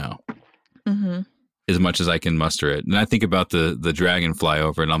right now, as much as I can muster it. And I think about the dragon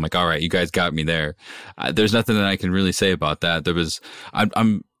flyover, and I'm like, all right, you guys got me there. There's nothing that I can really say about that.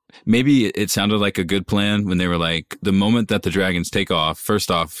 Maybe it sounded like a good plan when they were like, the moment that the dragons take off, first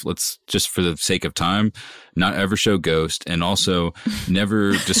off, let's just for the sake of time, not ever show Ghost, and also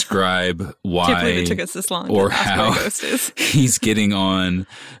never describe why can't believe it took us this long or how he's getting on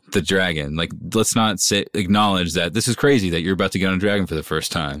the dragon. Like, let's not acknowledge that this is crazy that you're about to get on a dragon for the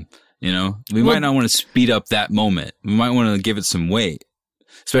first time. You know, we might not want to speed up that moment. We might want to give it some weight.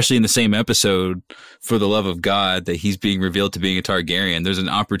 Especially in the same episode, for the love of God, that he's being revealed to being a Targaryen. There's an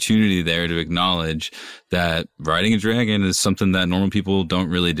opportunity there to acknowledge that riding a dragon is something that normal people don't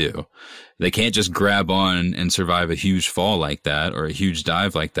really do. They can't just grab on and survive a huge fall like that or a huge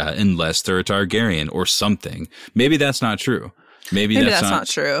dive like that unless they're a Targaryen or something. Maybe that's not true. Maybe that's not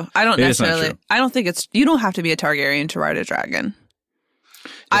true. I don't necessarily. I don't think you don't have to be a Targaryen to ride a dragon.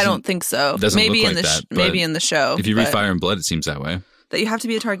 I don't think so. Maybe in the show. If you read Fire and Blood, it seems that way. That you have to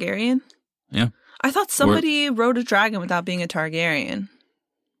be a Targaryen? Yeah. I thought somebody rode a dragon without being a Targaryen.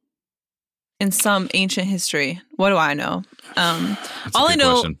 In some ancient history. What do I know? All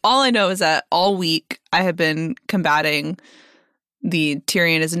I know is that all week I have been combating the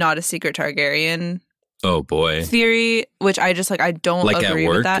Tyrion is not a secret Targaryen theory, which I just I don't agree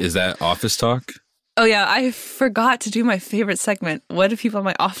with that. Is that office talk? Oh, yeah. I forgot to do my favorite segment. What do people in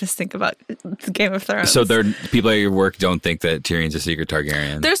my office think about Game of Thrones? So people at your work don't think that Tyrion's a secret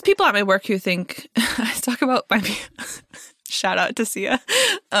Targaryen? There's people at my work who think... I talk about... shout out to Sia.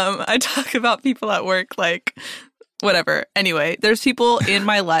 I talk about people at work like... Whatever. Anyway, there's people in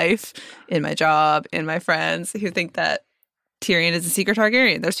my life, in my job, in my friends who think that Tyrion is a secret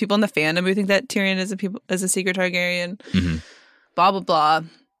Targaryen. There's people in the fandom who think that Tyrion is a secret Targaryen. Mm-hmm. Blah, blah, blah.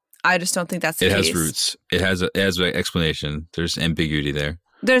 I just don't think that's the case. It has roots. It has an explanation. There's ambiguity there.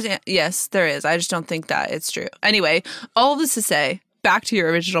 Yes, there is. I just don't think that it's true. Anyway, all of this to say, back to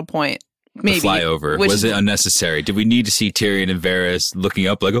your original point. Maybe. The flyover. Was it unnecessary? Did we need to see Tyrion and Varys looking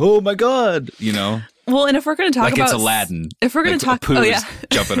up like, oh my God, you know? Well, and if we're going to talk about... Like it's Aladdin. If we're going to talk... Oh, yeah.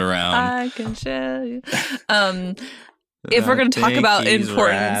 Jumping around. I can show you. If we're going to talk about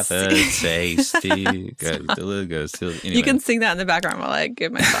importance, tasty. Anyway. You can sing that in the background while I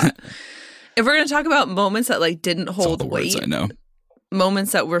give my thought. If we're going to talk about moments that didn't hold weight, I know.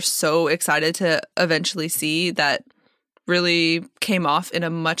 moments that we're so excited to eventually see that really came off in a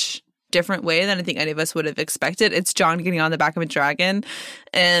much different way than I think any of us would have expected. It's Jon getting on the back of a dragon,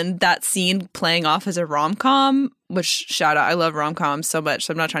 and that scene playing off as a rom-com, which, shout out, I love rom-coms so much,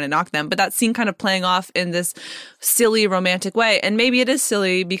 so I'm not trying to knock them, but that scene kind of playing off in this silly romantic way. And maybe it is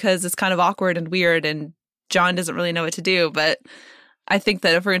silly because it's kind of awkward and weird and Jon doesn't really know what to do, but I think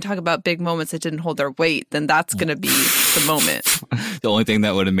that if we're going to talk about big moments that didn't hold their weight, then that's going to be the moment. The only thing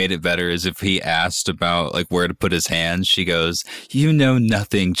that would have made it better is if he asked about like where to put his hands. She goes, "You know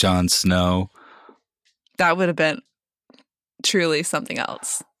nothing, Jon Snow." That would have been truly something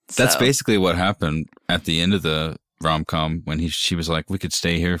else. That's basically what happened at the end of the rom-com when she was like, "We could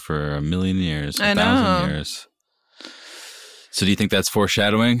stay here for 1,000,000 years, 1,000 years." So do you think that's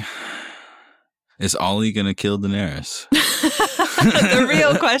foreshadowing? Is Ollie going to kill Daenerys? The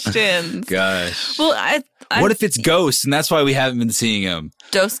real questions. Gosh. Well, what if it's Ghost, and that's why we haven't been seeing him?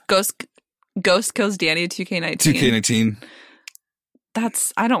 Ghost kills Dany 2K19. 2K19.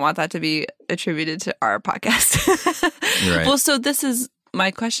 I don't want that to be attributed to our podcast. You're right. Well, so this is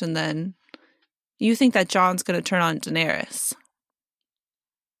my question then. You think that Jon's going to turn on Daenerys?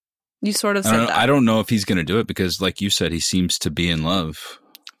 You sort of said that. I don't know if he's going to do it because, like you said, he seems to be in love.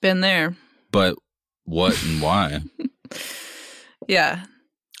 Been there. But what and why? Yeah.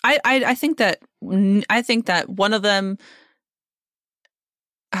 I think that one of them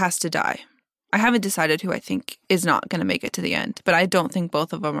has to die. I haven't decided who I think is not going to make it to the end, but I don't think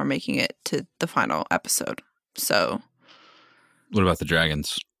both of them are making it to the final episode. So, what about the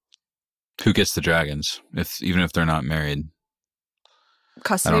dragons? Who gets the dragons? Even if they're not married,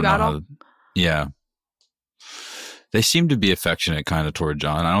 custody battle. Yeah, they seem to be affectionate, kind of toward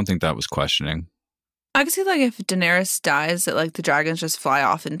Jon. I don't think that was questioning. I could see like if Daenerys dies, that like the dragons just fly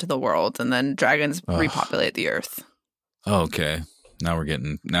off into the world, and then dragons repopulate the earth. Oh, okay. Now we're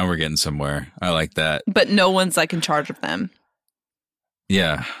getting somewhere. I like that. But no one's like in charge of them.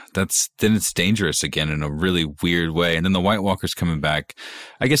 Yeah, then it's dangerous again in a really weird way. And then the White Walkers coming back.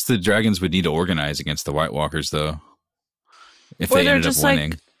 I guess the dragons would need to organize against the White Walkers though. If they ended up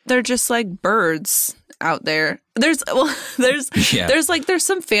winning. They're just like birds out there. There's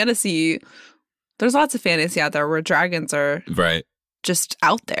some fantasy. There's lots of fantasy out there where dragons are right just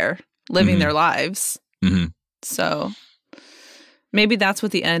out there living their lives. Mm-hmm. So maybe that's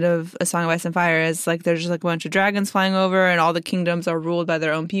what the end of A Song of Ice and Fire is. Like there's just like a bunch of dragons flying over and all the kingdoms are ruled by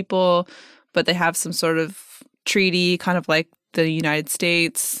their own people, but they have some sort of treaty, kind of like the United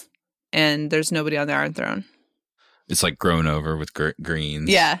States, and there's nobody on the Iron Throne. It's like grown over with greens.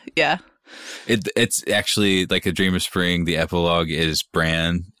 Yeah, yeah. It's actually like A Dream of Spring. The epilogue is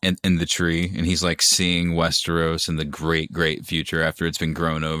Bran in the tree, and he's like seeing Westeros in the great, great future after it's been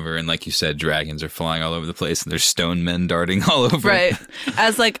grown over. And like you said, dragons are flying all over the place, and there's stone men darting all over. Right.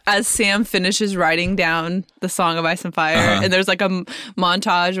 As Sam finishes writing down the Song of Ice and Fire, and there's like a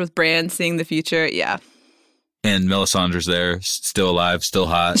montage with Bran seeing the future. Yeah. And Melisandre's there, still alive, still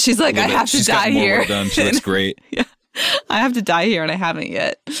hot. She's like, I have to die here. Done. She looks great. Yeah. I have to die here, and I haven't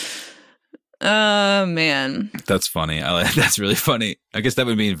yet. Man. That's funny. That's really funny. I guess that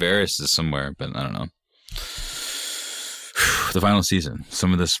would mean Varys is somewhere, but I don't know. The final season.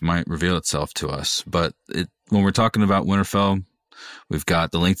 Some of this might reveal itself to us, but when we're talking about Winterfell, we've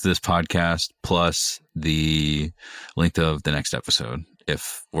got the length of this podcast plus the length of the next episode.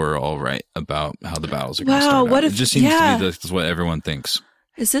 If we're all right about how the battles are going to start out. It just seems to be that's what everyone thinks.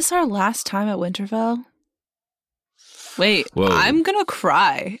 Is this our last time at Winterfell? Wait, whoa. I'm going to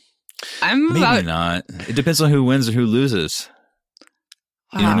cry. Maybe not. It depends on who wins or who loses.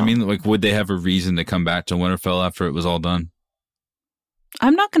 Wow. You know what I mean? Like, would they have a reason to come back to Winterfell after it was all done?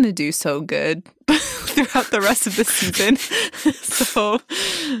 I'm not going to do so good throughout the rest of the season. So,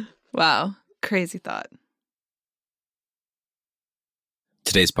 wow. Crazy thought.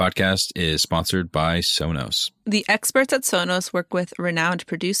 Today's podcast is sponsored by Sonos. The experts at Sonos work with renowned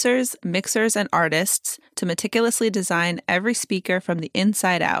producers, mixers, and artists to meticulously design every speaker from the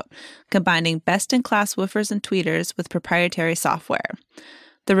inside out, combining best-in-class woofers and tweeters with proprietary software.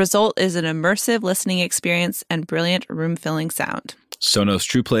 The result is an immersive listening experience and brilliant room-filling sound. Sonos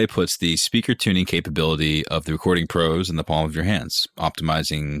TruePlay puts the speaker tuning capability of the Recording Pros in the palm of your hands,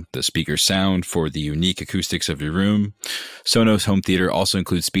 optimizing the speaker sound for the unique acoustics of your room. Sonos Home Theater also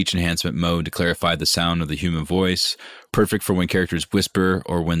includes speech enhancement mode to clarify the sound of the human voice, perfect for when characters whisper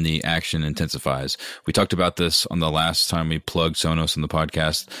or when the action intensifies. We talked about this on the last time we plugged Sonos on the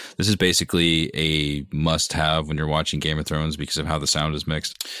podcast. This is basically a must-have when you're watching Game of Thrones because of how the sound is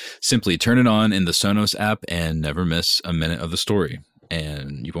mixed. Simply turn it on in the Sonos app and never miss a minute of the story.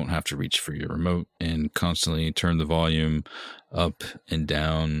 And and you won't have to reach for your remote and constantly turn the volume up and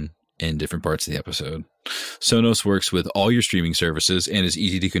down in different parts of the episode. Sonos works with all your streaming services and is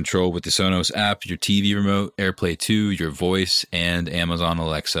easy to control with the Sonos app, your TV remote, AirPlay 2, your voice, and Amazon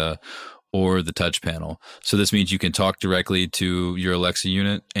Alexa, or the touch panel. So this means you can talk directly to your Alexa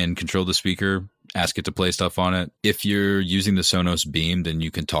unit and control the speaker, ask it to play stuff on it. If you're using the Sonos Beam, then you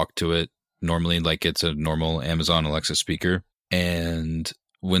can talk to it normally like it's a normal Amazon Alexa speaker. And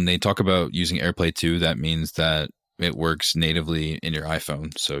when they talk about using AirPlay 2, that means that it works natively in your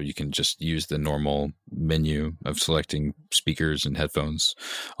iPhone. So you can just use the normal menu of selecting speakers and headphones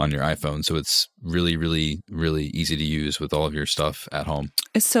on your iPhone. So it's really, really, really easy to use with all of your stuff at home.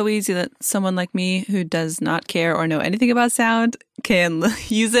 It's so easy that someone like me who does not care or know anything about sound can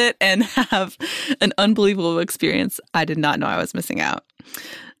use it and have an unbelievable experience I did not know I was missing out.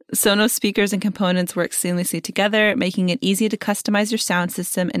 Sonos speakers and components work seamlessly together, making it easy to customize your sound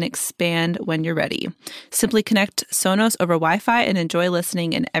system and expand when you're ready. Simply connect Sonos over Wi-Fi and enjoy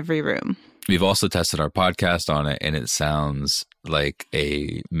listening in every room. We've also tested our podcast on it, and it sounds like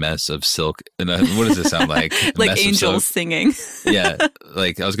a mess of silk. What does it sound like? Like angels singing. Yeah,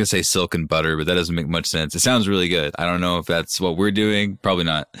 like I was going to say silk and butter, but that doesn't make much sense. It sounds really good. I don't know if that's what we're doing. Probably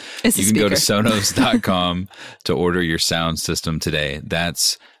not. You can go to Sonos.com to order your sound system today.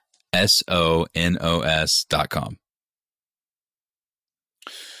 That's Sonos.com.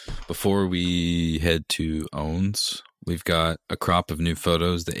 Before we head to Owns, we've got a crop of new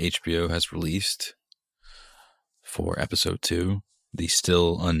photos that HBO has released for episode 2, the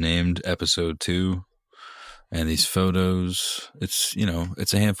still unnamed episode 2. And these photos, it's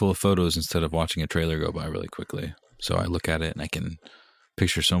a handful of photos instead of watching a trailer go by really quickly. So I look at it and I can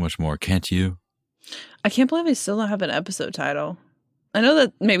picture so much more. Can't you? I can't believe they still don't have an episode title. I know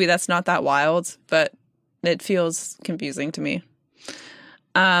that maybe that's not that wild, but it feels confusing to me.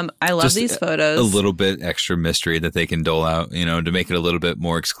 I love just these photos. A little bit extra mystery that they can dole out, to make it a little bit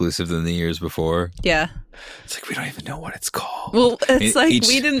more exclusive than the years before. Yeah. It's like, we don't even know what it's called. Well, it's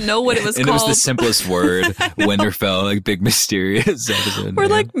we didn't know what it was and called. And it was the simplest word, Winterfell, like big mysterious episode. We're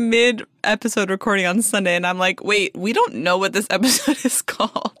like mid-episode recording on Sunday, and I'm like, wait, we don't know what this episode is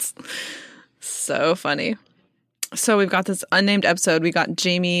called. So funny. So we've got this unnamed episode. We got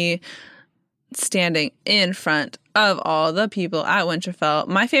Jaime standing in front of all the people at Winterfell.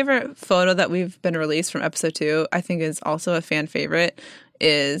 My favorite photo that we've been released from episode 2, I think is also a fan favorite,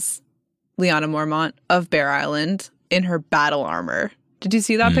 is Lyanna Mormont of Bear Island in her battle armor. Did you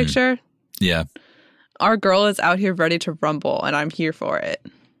see that picture? Yeah. Our girl is out here ready to rumble, and I'm here for it.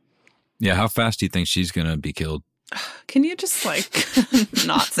 Yeah, how fast do you think she's going to be killed? Can you just,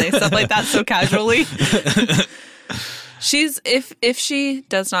 not say stuff like that so casually? If she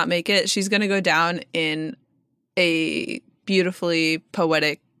does not make it, she's going to go down in a beautifully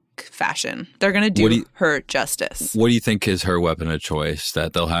poetic fashion. They're going to do her justice. What do you think is her weapon of choice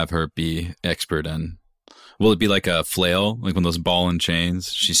that they'll have her be expert in? Will it be like a flail, like one of those ball and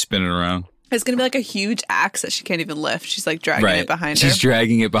chains? She's spinning around. It's going to be like a huge axe that she can't even lift. She's dragging it behind her. She's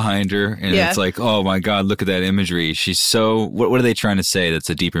dragging it behind her. And it's like, oh my God, look at that imagery. She's so, what are they trying to say that's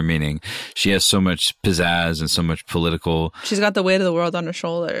a deeper meaning? She has so much pizzazz and so much political. She's got the weight of the world on her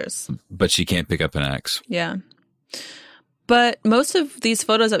shoulders. But she can't pick up an axe. Yeah. But most of these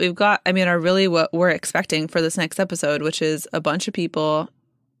photos that we've got, are really what we're expecting for this next episode, which is a bunch of people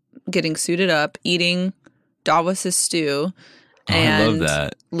getting suited up, eating Davos' stew. And I love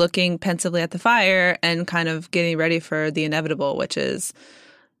that. Looking pensively at the fire and kind of getting ready for the inevitable, which is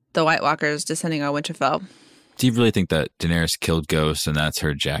the White Walkers descending on Winterfell. Do you really think that Daenerys killed Ghost and that's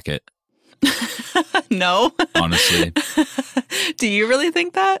her jacket? No. Honestly. Do you really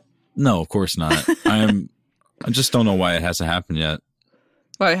think that? No, of course not. I just don't know why it hasn't happened yet.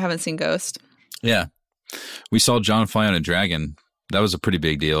 Why we haven't seen Ghost? Yeah. We saw Jon fly on a dragon. That was a pretty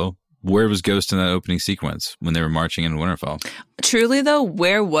big deal. Where was Ghost in that opening sequence when they were marching in Winterfell? Truly, though,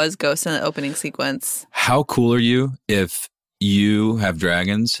 where was Ghost in the opening sequence? How cool are you if you have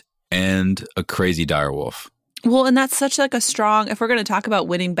dragons and a crazy direwolf? Well, and that's such a strong, if we're going to talk about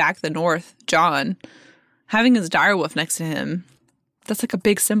winning back the North, Jon, having his direwolf next to him, that's a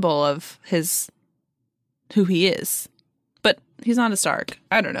big symbol of who he is. But he's not a Stark.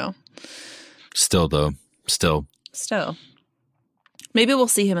 I don't know. Still, though. Still. Maybe we'll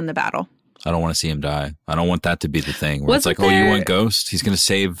see him in the battle. I don't want to see him die. I don't want that to be the thing where it's like, oh, you want Ghost? He's going to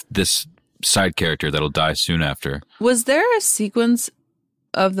save this side character that'll die soon after. Was there a sequence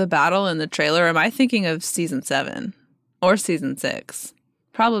of the battle in the trailer? Am I thinking of season 7 or season 6?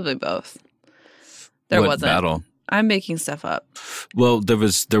 Probably both. There what wasn't. Battle? I'm making stuff up. Well, there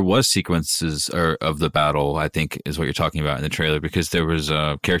was sequences of the battle, I think is what you're talking about in the trailer, because there was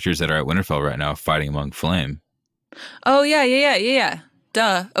characters that are at Winterfell right now fighting among flame. Oh, yeah.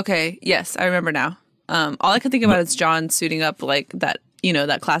 Duh. Okay. Yes, I remember now. All I can think about is Jon suiting up like that,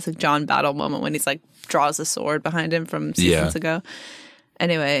 that classic Jon battle moment when he's like draws a sword behind him from seasons ago.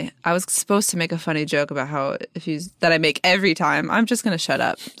 Anyway, I was supposed to make a funny joke about how that I make every time. I'm just going to shut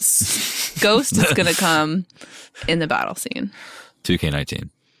up. Ghost is going to come in the battle scene. 2K19.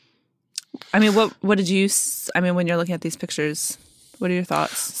 I mean, what did you? When you're looking at these pictures, what are your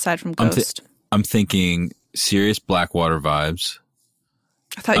thoughts aside from Ghost? I'm thinking serious Blackwater vibes.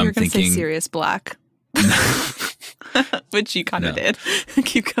 I thought you were going to say Sirius Black. Which you kind of did.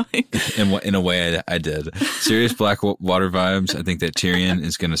 Keep going. In a way, I did. Serious Blackwater vibes. I think that Tyrion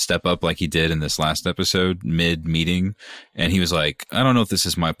is going to step up like he did in this last episode, mid-meeting. And he was like, I don't know if this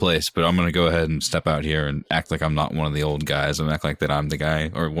is my place, but I'm going to go ahead and step out here and act like I'm not one of the old guys. I'm act like that I'm the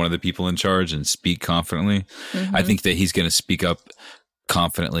guy or one of the people in charge and speak confidently. Mm-hmm. I think that he's going to speak up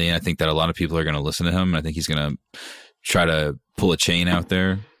confidently. And I think that a lot of people are going to listen to him. I think he's going to try to pull a chain out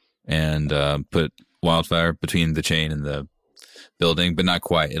there and put Wildfire between the chain and the building, but not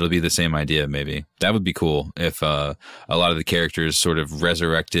quite. It'll be the same idea, maybe. That would be cool if a lot of the characters sort of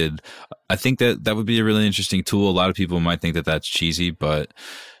resurrected. I think that would be a really interesting tool. A lot of people might think that that's cheesy, but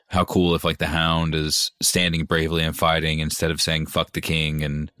how cool if like the Hound is standing bravely and fighting instead of saying fuck the king,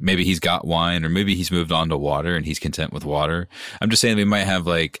 and maybe he's got wine or maybe he's moved on to water and he's content with water. I'm just saying we might have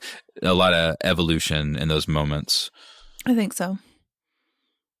like a lot of evolution in those moments. I think so.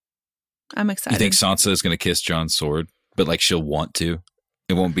 I'm excited. You think Sansa is going to kiss Jon's sword, but like she'll want to?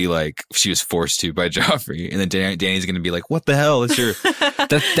 It won't be like she was forced to by Joffrey. And then Dany's going to be like, what the hell? That's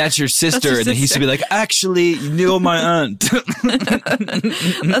your sister. And then he's to be like, actually, you know my aunt.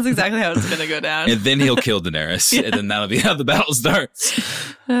 That's exactly how it's going to go down. And then he'll kill Daenerys. Yeah. And then that'll be how the battle starts.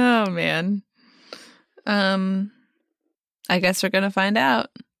 Oh, man. I guess we're going to find out.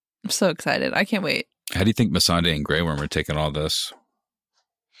 I'm so excited. I can't wait. How do you think Missandei and Grey Worm are taking all this?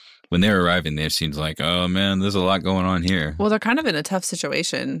 When they're arriving, it seems like, oh man, there's a lot going on here. Well, they're kind of in a tough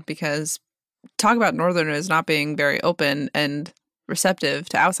situation because talk about Northerners not being very open and receptive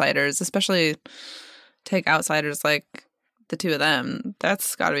to outsiders, especially take outsiders like the two of them.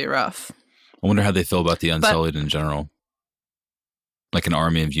 That's got to be rough. I wonder how they feel about the Unsullied in general. Like an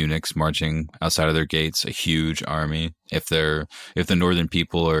army of eunuchs marching outside of their gates, a huge army. If the northern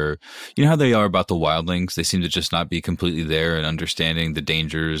people are, you know how they are about the wildlings? They seem to just not be completely there and understanding the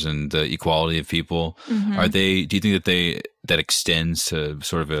dangers and the equality of people. Mm-hmm. Do you think that extends to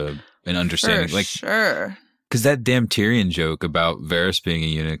sort of an understanding? For sure. Because that damn Tyrion joke about Varys being a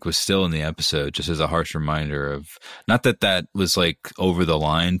eunuch was still in the episode, just as a harsh reminder of, not that was like over the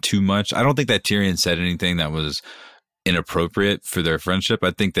line too much. I don't think that Tyrion said anything that was inappropriate for their friendship. I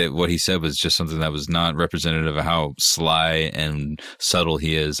think that what he said was just something that was not representative of how sly and subtle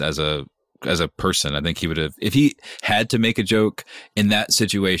he is as a person. I think he would have, if he had to make a joke in that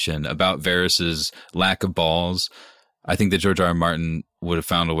situation about Varys's lack of balls, I think that George R. R. Martin would have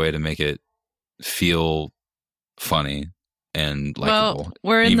found a way to make it feel funny and likable.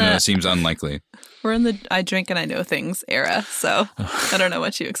 Well, even though it seems unlikely. We're in the I drink and I know things era, so I don't know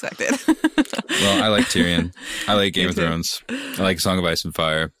what you expected. Well, I like Tyrion. I like Game of Thrones. I like Song of Ice and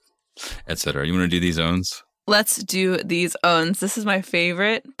Fire, etc. You want to do these owns? Let's do these owns. This is my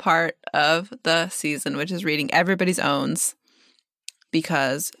favorite part of the season, which is reading everybody's owns,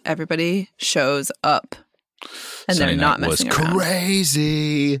 because everybody shows up and Sunday they're not night messing was around.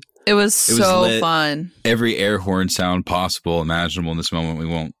 Crazy. It was so fun. Every air horn sound possible, imaginable in this moment. We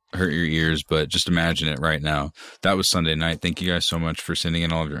won't hurt your ears, but just imagine it right now. That was Sunday night. Thank you guys so much for sending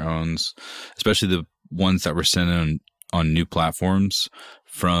in all of your owns, especially the ones that were sent on new platforms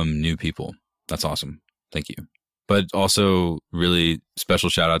from new people. That's awesome. Thank you. But also really special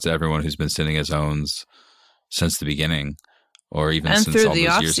shout out to everyone who's been sending us owns since the beginning, or even and since all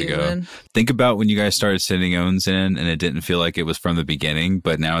those years ago. Think about when you guys started sending owns in and it didn't feel like it was from the beginning,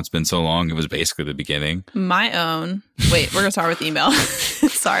 but now it's been so long, it was basically the beginning. My own. Wait, we're going to start with email.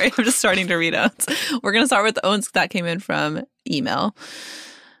 Sorry, I'm just starting to read owns. We're going to start with the owns that came in from email.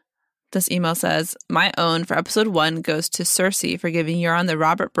 This email says, my own for episode 1 goes to Cersei for giving Euron the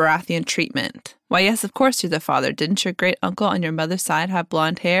Robert Baratheon treatment. Why, yes, of course you're the father. Didn't your great uncle on your mother's side have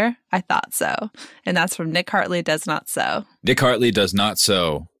blonde hair? I thought so. And that's from Nick Hartley Does Not So. Nick Hartley Does Not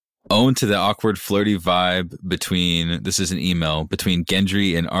So. Own to the awkward, flirty vibe between, this is an email, between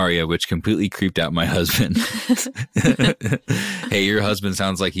Gendry and Arya, which completely creeped out my husband. Hey, your husband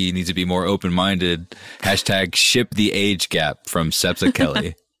sounds like he needs to be more open-minded. # ship the age gap from Septa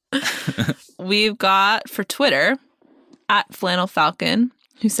Kelly. We've got for Twitter at Flannel Falcon,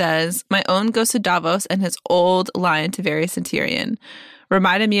 who says, my own goes to Davos and his old line to Varys and Tyrion.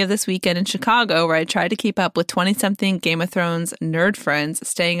 Reminded me of this weekend in Chicago where I tried to keep up with 20-something Game of Thrones nerd friends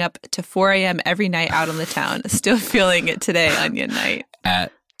staying up to 4 a.m. every night out on the town. Still feeling it today, Onion Night.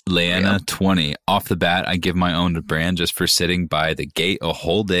 At Leanna20, off the bat, I give my own to Bran just for sitting by the gate a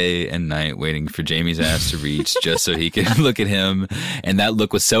whole day and night waiting for Jaime's ass to reach just so he could look at him. And that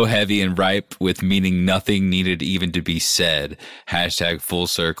look was so heavy and ripe with meaning nothing needed even to be said. Hashtag full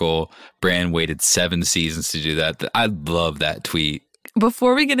circle. Bran waited 7 seasons to do that. I love that tweet.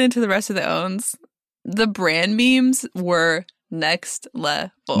 Before we get into the rest of the owns, the Bran memes were next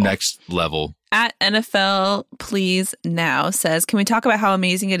level. Next level. At NFL Please Now says, can we talk about how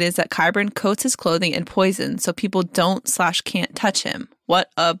amazing it is that Qyburn coats his clothing in poison so people don't/can't touch him? What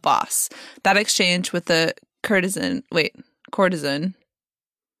a boss. That exchange with the courtesan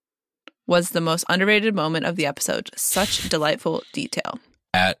was the most underrated moment of the episode. Such delightful detail.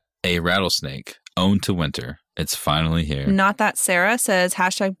 At a rattlesnake, own to winter. It's finally here. Not That Sarah says,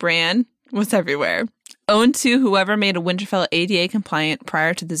 hashtag Bran was everywhere. Own to whoever made a Winterfell ADA compliant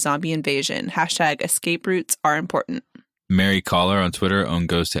prior to the zombie invasion. Hashtag escape routes are important. Mary Collar on Twitter, own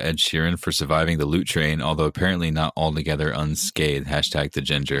goes to Ed Sheeran for surviving the loot train, although apparently not altogether unscathed. Hashtag the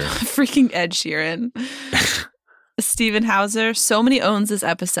ginger. Freaking Ed Sheeran. Stephen Hauser, so many owns this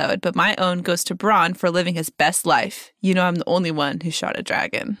episode, but my own goes to Bronn for living his best life. You know I'm the only one who shot a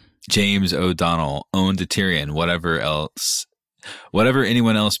dragon. James O'Donnell, own to Tyrion, whatever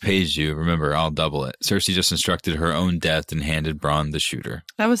anyone else pays you, remember, I'll double it. Cersei just instructed her own death and handed Bronn the shooter.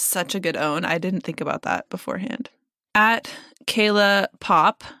 That was such a good own. I didn't think about that beforehand. At Kayla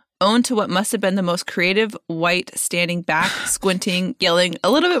Pop, own to what must have been the most creative white standing back, squinting, yelling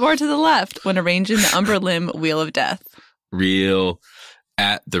a little bit more to the left when arranging the Umberlim Wheel of Death. Real.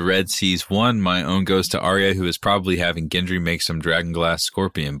 At the Red Seas 1, my own goes to Arya, who is probably having Gendry make some dragonglass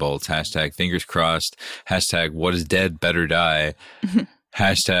scorpion bolts. Hashtag fingers crossed. Hashtag what is dead better die.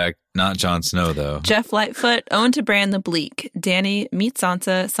 Hashtag not Jon Snow, though. Jeff Lightfoot, own to Bran the Bleak. Dany, meet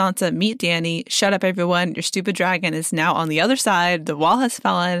Sansa. Sansa, meet Dany. Shut up, everyone. Your stupid dragon is now on the other side. The wall has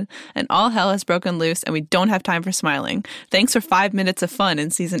fallen, and all hell has broken loose, and we don't have time for smiling. Thanks for 5 minutes of fun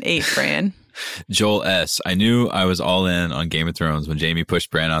in Season 8, Bran. Joel S. I knew I was all in on Game of Thrones when Jaime pushed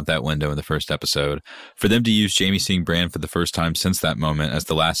Bran out that window in the first episode. For them to use Jaime seeing Bran for the first time since that moment as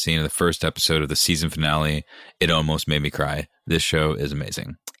the last scene of the first episode of the season finale, it almost made me cry. This show is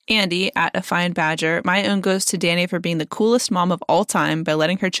amazing. Andy, at A Fine Badger, my own goes to Dany for being the coolest mom of all time by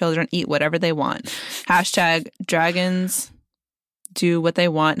letting her children eat whatever they want. Hashtag dragons do what they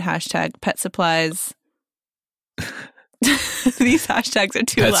want. Hashtag pet supplies. These hashtags are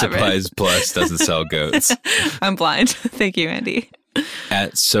too Pet elaborate. Supplies Plus doesn't sell goats. I'm blind. Thank you, Andy.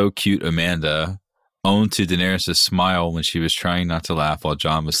 At So Cute Amanda, own to Daenerys' smile when she was trying not to laugh while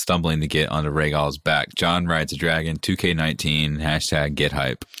Jon was stumbling to get onto Rhaegal's back. Jon rides a dragon, 2K19, hashtag get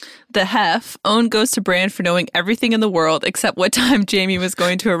hype. The Hef, own goes to Bran for knowing everything in the world except what time Jaime was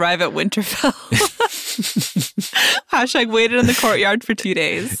going to arrive at Winterfell. Hashtag waited in the courtyard for 2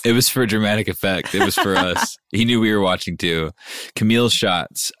 days. It was for dramatic effect. It was for us. He knew we were watching too. Camille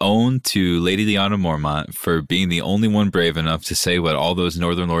Schatz, own to Lady Lyanna Mormont for being the only one brave enough to say what all those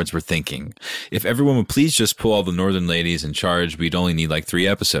Northern Lords were thinking. If everyone would please just pull all the Northern ladies in charge, we'd only need like 3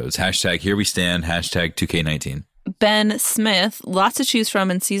 episodes. Hashtag here we stand. Hashtag 2K19. Ben Smith, lots to choose from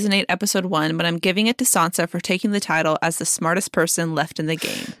in Season 8, Episode 1, but I'm giving it to Sansa for taking the title as the smartest person left in the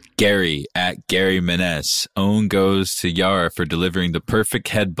game. Gary, at Gary Menes, own goes to Yara for delivering the perfect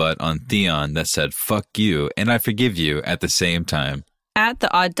headbutt on Theon that said, fuck you, and I forgive you at the same time. At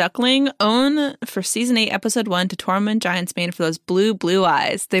The Odd Duckling, own for Season 8, Episode 1 to Tormund Giantsbane for those blue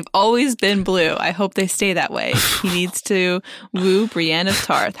eyes. They've always been blue. I hope they stay that way. He needs to woo Brienne of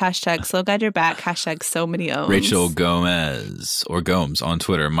Tarth. Hashtag slow guide your back. Hashtag so many owns. Rachel Gomez, or Gomes on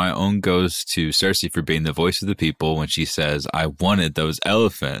Twitter. My own goes to Cersei for being the voice of the people when she says, I wanted those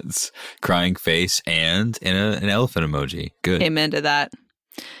elephants. Crying face and an elephant emoji. Good. Amen to that.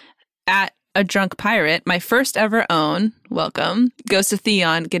 At A Drunk Pirate, my first ever own, welcome, goes to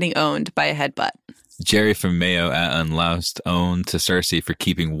Theon getting owned by a headbutt. Jerry from Mayo at Unloused, own to Cersei for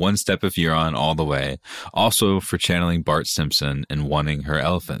keeping one step of Euron all the way. Also for channeling Bart Simpson and wanting her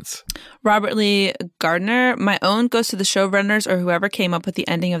elephants. Robert Lee Gardner, my own goes to the showrunners or whoever came up with the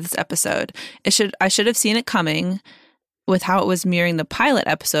ending of this episode. I should have seen it coming with how it was mirroring the pilot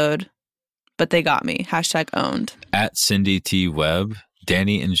episode, but they got me. Hashtag owned. At Cindy T. Webb,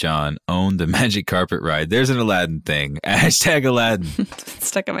 Dany and Jon own the magic carpet ride. There's an Aladdin thing. Hashtag Aladdin.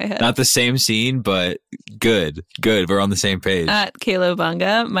 stuck in my head. Not the same scene, but good. Good. We're on the same page. At Kalo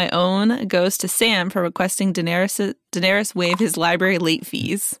Bunga, my own goes to Sam for requesting Daenerys waive his library late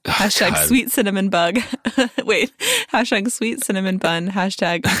fees. Hashtag God. sweet cinnamon bug. Wait. Hashtag sweet cinnamon bun.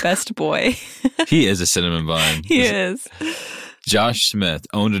 Hashtag best boy. He is a cinnamon bun. He is. Josh Smith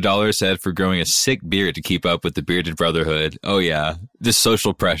owned $1 said for growing a sick beard to keep up with the bearded brotherhood. Oh, yeah. Just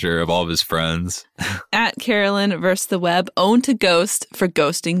social pressure of all of his friends. At Carolyn vs. the Web, owned to Ghost for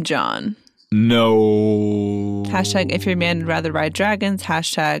ghosting John. No. Hashtag if your man would rather ride dragons.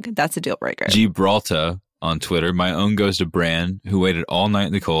 Hashtag that's a deal breaker. Gibraltar on Twitter. My own goes to Bran, who waited all night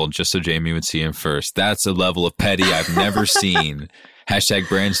in the cold just so Jamie would see him first. That's a level of petty I've never seen. Hashtag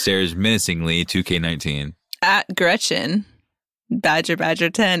Bran stares menacingly 2K19. At Gretchen, Badger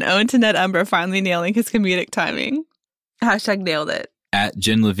 10, owned to Ned Umber finally nailing his comedic timing. Hashtag nailed it. At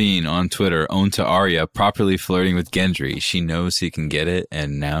Jen Levine on Twitter, owned to Arya, properly flirting with Gendry. She knows he can get it,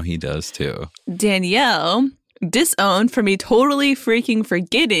 and now he does too. Danielle, disowned for me totally freaking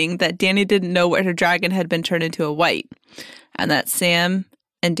forgetting that Dany didn't know what her dragon had been turned into a white, and that Sam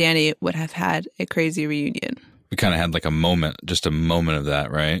and Dany would have had a crazy reunion. We kind of had like just a moment of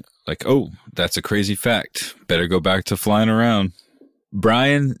that, right? Like, oh, that's a crazy fact. Better go back to flying around.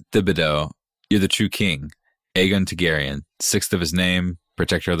 Brian Thibodeau, you're the true king. Aegon Targaryen, sixth of his name,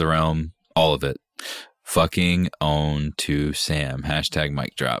 protector of the realm, all of it. Fucking own to Sam. Hashtag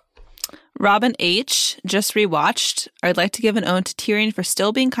mic drop. Robin H. just rewatched. I'd like to give an own to Tyrion for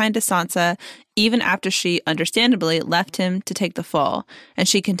still being kind to Sansa, even after she, understandably, left him to take the fall, and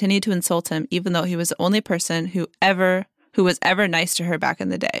she continued to insult him, even though he was the only person who was ever nice to her back in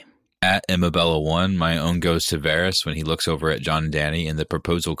the day. At Immabella1, my own goes to Varys when he looks over at Jon and Dany in the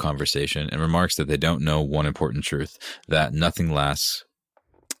proposal conversation and remarks that they don't know one important truth, that nothing lasts.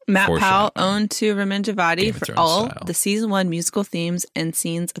 Matt Powell Foreshadowing. owned to Ramin Javadi Game of for Thrones all style. the season 1 musical themes and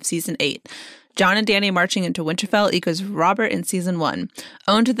scenes of season 8. Jon and Dany marching into Winterfell equals Robert in season 1.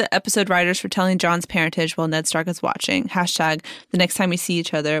 Owned to the episode writers for telling Jon's parentage while Ned Stark is watching. Hashtag the next time we see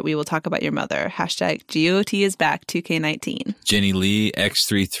each other, we will talk about your mother. Hashtag GOT is back 2K19. Jenny Lee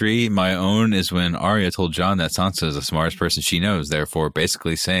X33, my own is when Arya told Jon that Sansa is the smartest person she knows, therefore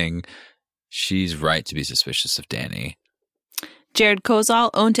basically saying she's right to be suspicious of Dany. Jared Kozal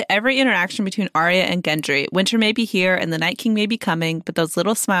owned to every interaction between Arya and Gendry. Winter may be here and the Night King may be coming, but those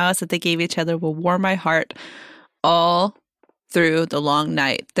little smiles that they gave each other will warm my heart all through the long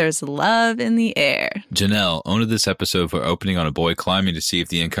night. There's love in the air. Janelle owned this episode for opening on a boy climbing to see if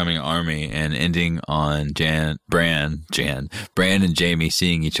the incoming army and ending on Bran and Jamie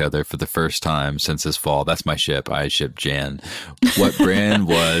seeing each other for the first time since his fall. That's my ship. I ship Jan. What Bran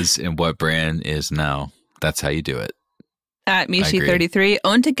was and what Bran is now. That's how you do it. At Mishi33,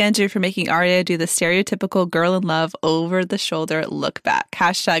 owned to Gendry for making Arya do the stereotypical girl in love over the shoulder look back.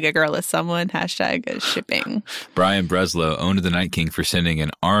 Hashtag a girl is someone. Hashtag shipping. Brian Breslow owned the Night King for sending an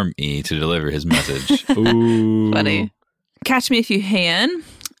army to deliver his message. Ooh. Funny. Catch me if you can.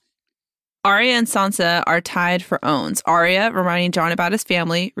 Arya and Sansa are tied for owns. Arya reminding Jon about his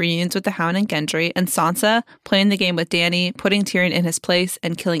family, reunions with the Hound and Gendry, and Sansa playing the game with Dany, putting Tyrion in his place,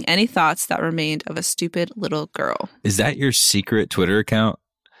 and killing any thoughts that remained of a stupid little girl. Is that your secret Twitter account?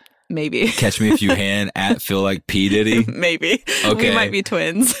 Maybe. Catch me if you can at Feel Like P. Diddy. Maybe. Okay. We might be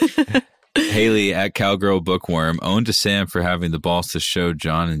twins. Haley at Cowgirl Bookworm owned to Sam for having the balls to show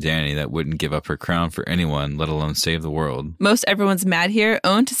Jon and Dany that wouldn't give up her crown for anyone, let alone save the world. Most everyone's mad here.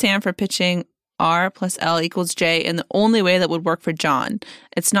 Owned to Sam for pitching R plus L equals J in the only way that would work for Jon.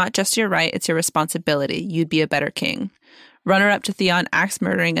 It's not just your right, it's your responsibility. You'd be a better king. Runner-up to Theon axe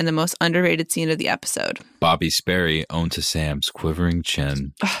murdering in the most underrated scene of the episode. Bobby Sperry owned to Sam's quivering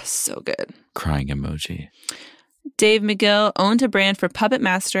chin. Oh, so good. Crying emoji. Dave McGill owned to Bran for puppet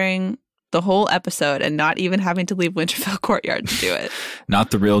mastering the whole episode and not even having to leave Winterfell Courtyard to do it.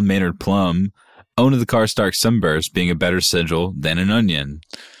 Not the real Maynard Plum. Owned to the Karstark Sunburst being a better sigil than an onion.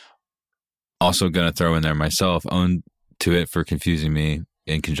 Also going to throw in there myself, owned to it for confusing me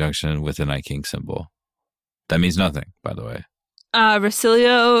in conjunction with the Night King symbol. That means nothing, by the way.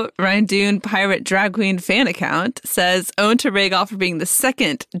 Rosilio Rindune Pirate Drag Queen fan account says, owned to Rhaegal for being the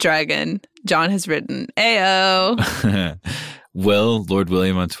second dragon Jon has ridden. Ayo. Will, Lord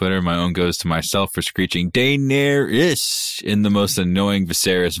William on Twitter, my own goes to myself for screeching Daenerys in the most annoying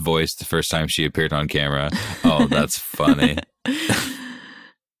Viserys voice the first time she appeared on camera. Oh, that's funny.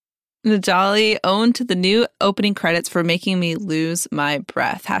 Najali owned to the new opening credits for making me lose my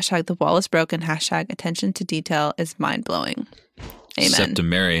breath. Hashtag the wall is broken. Hashtag attention to detail is mind-blowing. Amen.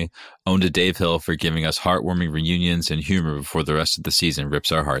 Septimary, owned to Dave Hill for giving us heartwarming reunions and humor before the rest of the season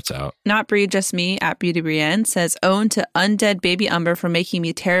rips our hearts out. Not Breed, Just Me at Beauty Brienne says, own to undead baby Umber for making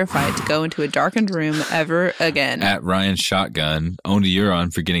me terrified to go into a darkened room ever again. At Ryan Shotgun, owned to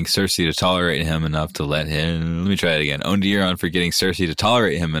Euron for getting Cersei to tolerate him enough to let him... Let me try it again. Owned to Euron for getting Cersei to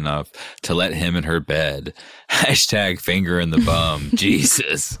tolerate him enough to let him in her bed. Hashtag finger in the bum.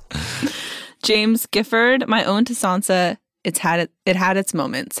 Jesus. James Gifford, my own to Sansa. It had its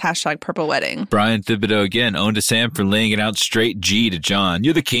moments. Hashtag purple wedding. Brian Thibodeau again, owned to Sam for laying it out straight G to Jon.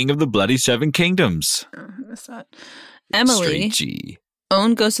 You're the king of the bloody seven kingdoms. Oh, I missed that. Emily. Straight G.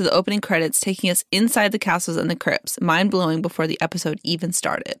 Own goes to the opening credits, taking us inside the castles and the crypts. Mind blowing before the episode even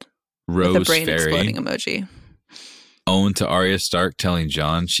started. Rose with a brain Fairy. exploding emoji. Owned to Arya Stark telling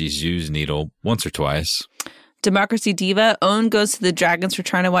Jon she's used Needle once or twice. Democracy Diva, own goes to the dragons for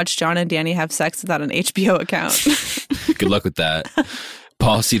trying to watch Jon and Dany have sex without an HBO account. Good luck with that.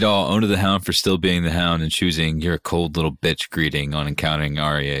 Paul Seedall, owned to the Hound for still being the Hound and choosing "you're a cold little bitch" greeting on encountering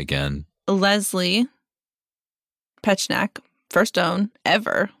Arya again. Leslie Pechnak, first own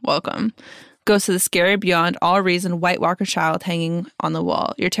ever, welcome, goes to the scary beyond all reason White Walker child hanging on the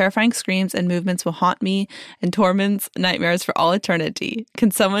wall. Your terrifying screams and movements will haunt me and Tormund's nightmares for all eternity.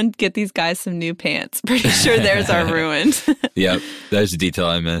 Can someone get these guys some new pants? Pretty sure theirs are ruined. Yep, there's a detail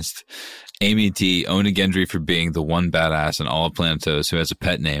I missed. Amy T, owned to Gendry for being the one badass in all of Planetos who has a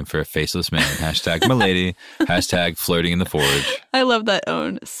pet name for a faceless man. Hashtag my lady. Hashtag flirting in the forge. I love that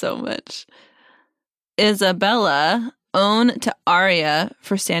own so much. Isabella, own to Arya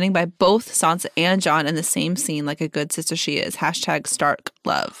for standing by both Sansa and Jon in the same scene like a good sister she is. Hashtag Stark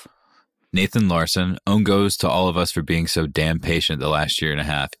love. Nathan Larson, own goes to all of us for being so damn patient the last year and a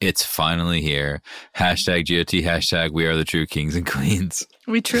half. It's finally here. Hashtag GOT, hashtag we are the true kings and queens.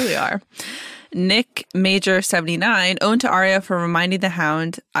 We truly are. Nick Major 79, own to Arya for reminding the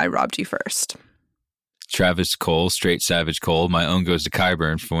Hound, I robbed you first. Travis Cole, straight savage Cole. My own goes to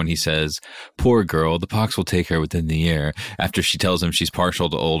Qyburn for when he says, poor girl, the pox will take her within the year, after she tells him she's partial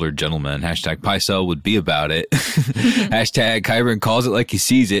to older gentlemen. Hashtag Pycelle would be about it. Hashtag Qyburn calls it like he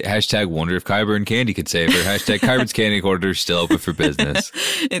sees it. Hashtag wonder if Qyburn Candy could save her. Hashtag Qyburn's Candy Corner still open for business.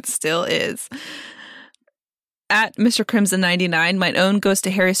 It still is. At Mr. Crimson 99, my own goes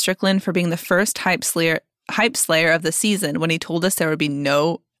to Harry Strickland for being the first hype slayer of the season when he told us there would be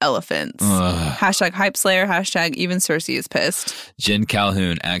no elephants. Hashtag hype slayer. Hashtag even Cersei is pissed. Jen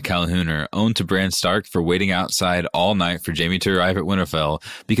Calhoun at Calhouner, owned to Bran Stark for waiting outside all night for Jaime to arrive at Winterfell.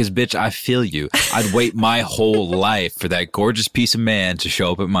 Because, bitch, I feel you. I'd wait my whole life for that gorgeous piece of man to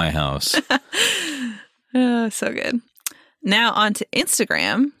show up at my house. So good. Now on to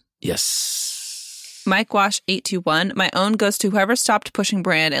Instagram. Yes. Mike Wash 821. My own goes to whoever stopped pushing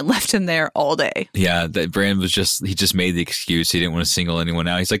Bran and left him there all day. Yeah, that Bran was he just made the excuse. He didn't want to single anyone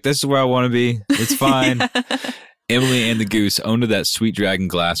out. He's like, this is where I want to be. It's fine. Yeah. Emily and the Goose, owned to that sweet dragon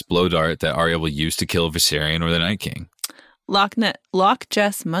glass blow dart that Arya will use to kill Viserion or the Night King. Loch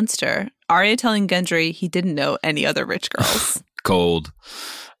Jess Munster. Arya telling Gendry he didn't know any other rich girls. Cold.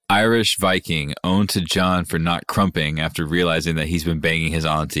 Irish Viking, owned to Jon for not crumping after realizing that he's been banging his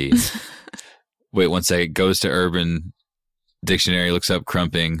auntie. Wait 1 second. Goes to Urban Dictionary, looks up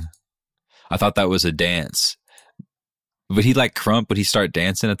crumping. I thought that was a dance. Would he like crump? Would he start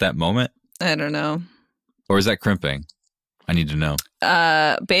dancing at that moment? I don't know. Or is that crimping? I need to know.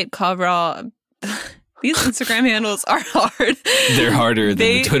 Bait Carval. These Instagram handles are hard. They're harder than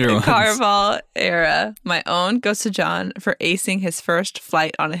the Twitter ones. Carval era. My own goes to Jon for acing his first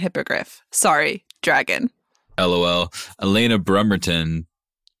flight on a hippogriff. Sorry, dragon. LOL. Elena Brumerton.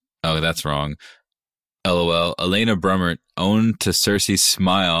 Oh, that's wrong. LOL. Elena Brummert, owned to Cersei's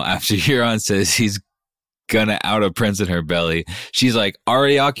smile after Euron says he's gonna out a prince in her belly. She's like,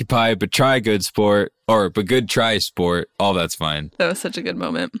 already occupied, but try good sport. But good try sport. All that's fine. That was such a good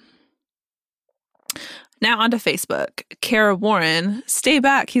moment. Now onto Facebook. Kara Warren, stay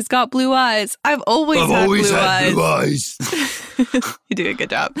back. He's got blue eyes. I've always had blue eyes. You do a good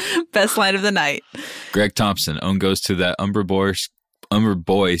job. Best line of the night. Greg Thompson, own goes to that Umber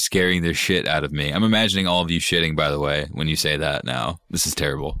boy scaring the shit out of me. I'm imagining all of you shitting, by the way, when you say that now. This is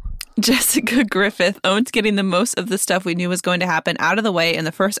terrible. Jessica Griffith, owns getting the most of the stuff we knew was going to happen out of the way in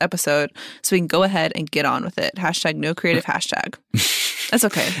the first episode so we can go ahead and get on with it. Hashtag no creative hashtag. That's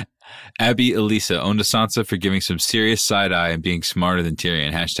okay. Abby Elisa, owned to Sansa for giving some serious side-eye and being smarter than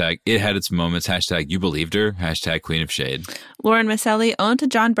Tyrion. Hashtag it had its moments. Hashtag you believed her. Hashtag Queen of Shade. Lauren Maselli, owned to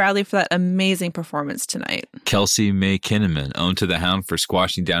John Bradley for that amazing performance tonight. Kelsey May Kinnaman, owned to the Hound for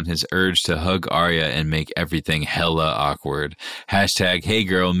squashing down his urge to hug Arya and make everything hella awkward. Hashtag hey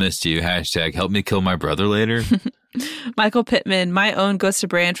girl, missed you. Hashtag help me kill my brother later. Michael Pittman, my own goes to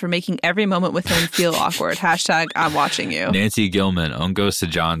Brand for making every moment with him feel awkward. Hashtag I'm watching you. Nancy Gilman, own goes to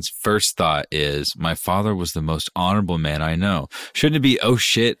John's first thought is, my father was the most honorable man I know. Shouldn't it be, oh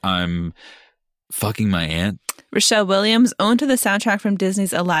shit, I'm fucking my aunt? Rochelle Williams, owned to the soundtrack from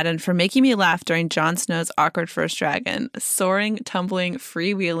Disney's Aladdin for making me laugh during Jon Snow's awkward first dragon. Soaring, tumbling,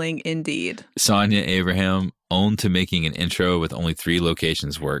 freewheeling indeed. Sonia Abraham, owned to making an intro with only 3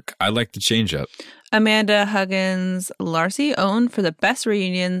 locations work. I like the change up. Amanda Huggins Larcy, owned for the best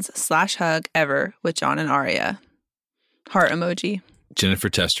reunions / hug ever with John and Arya. Heart emoji. Jennifer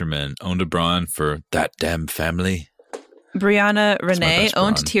Testerman, owned to Braun for that damn family. Brianna Renee,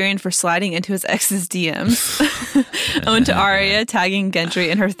 owned to Tyrion for sliding into his ex's DMs. Owned to Arya, tagging Gendry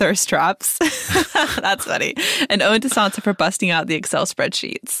in her thirst traps. That's funny. And owned to Sansa for busting out the Excel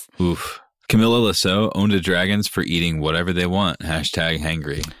spreadsheets. Oof. Camilla Lasso, owned to dragons for eating whatever they want. Hashtag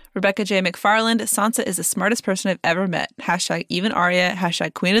hangry. Rebecca J. McFarland, Sansa is the smartest person I've ever met. Hashtag even Arya.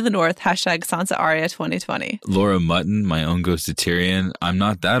 Hashtag Queen of the North. Hashtag Sansa Arya 2020. Laura Mutton, my own goes to Tyrion. I'm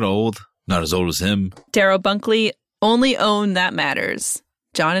not that old. Not as old as him. Darrow Bunkley, only own that matters.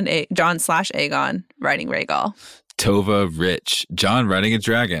 John / Aegon, writing Rhaegal. Tova Rich, John riding a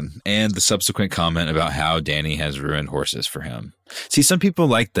dragon, and the subsequent comment about how Dany has ruined horses for him. See, some people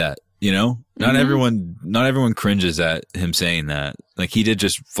like that, you know? Not everyone cringes at him saying that. Like, he did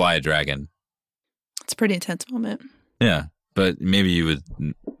just fly a dragon. It's a pretty intense moment. Yeah, but maybe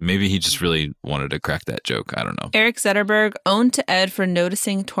he just really wanted to crack that joke. I don't know. Eric Zetterberg, owned to Ed for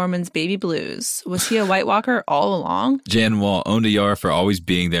noticing Tormund's baby blues. Was he a White Walker all along? Jan Wall, owned to Yara for always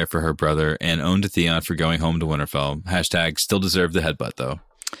being there for her brother, and owned to Theon for going home to Winterfell. Hashtag still deserve the headbutt, though.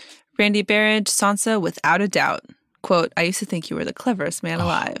 Randy Barrage, Sansa, without a doubt. Quote, I used to think you were the cleverest man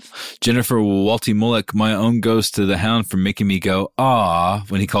alive. Jennifer Walty Mullock, my own goes to the Hound for making me go, ah,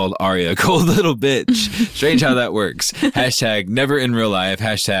 when he called Arya a cold little bitch. Strange how that works. Hashtag never in real life.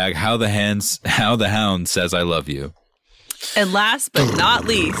 Hashtag how the Hound says I love you. And last but not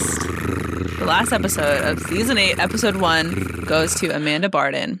least, the last episode of Season 8, Episode 1, goes to Amanda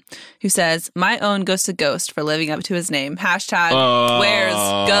Barden, who says, my own goes to Ghost for living up to his name. Hashtag where's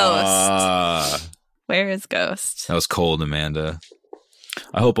Ghost? Where is Ghost? That was cold, Amanda.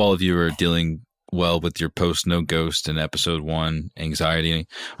 I hope all of you are dealing well with your post No Ghost in episode 1 anxiety.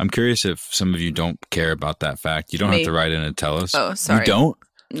 I'm curious if some of you don't care about that fact. You don't have to write in and tell us. Oh, sorry. You don't?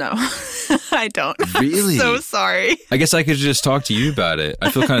 No, I don't. Really? I'm so sorry. I guess I could just talk to you about it.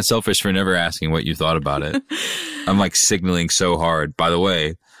 I feel kind of selfish for never asking what you thought about it. I'm like signaling so hard. By the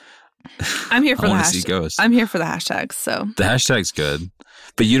way, I'm here for the hashtag. I'm here for the hashtags. So the hashtag's good.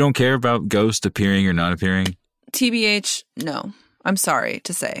 But you don't care about Ghost appearing or not appearing? TBH, no. I'm sorry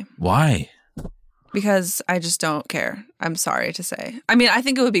to say. Why? Because I just don't care. I'm sorry to say. I mean, I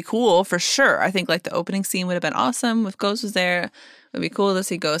think it would be cool for sure. I think like the opening scene would have been awesome if Ghost was there. It would be cool to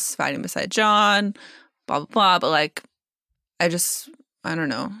see Ghost fighting beside Jon, blah, blah, blah. But like, I don't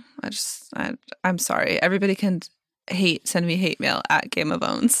know. I'm sorry. Everybody can send me hate mail at Game of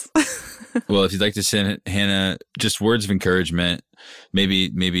Owns. Well, if you'd like to send Hannah just words of encouragement,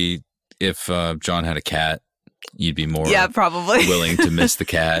 maybe if Jon had a cat, you'd be more probably willing to miss the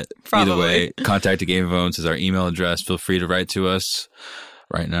cat. Probably. Either way, contact at Game of Owns is our email address. Feel free to write to us.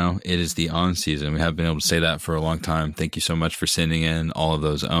 Right now, it is the on season. We haven't been able to say that for a long time. Thank you so much for sending in all of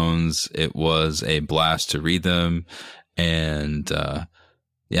those owns. It was a blast to read them. And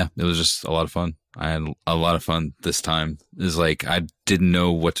it was just a lot of fun. I had a lot of fun this time. It was like I didn't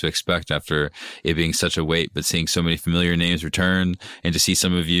know what to expect after it being such a wait, but seeing so many familiar names return and to see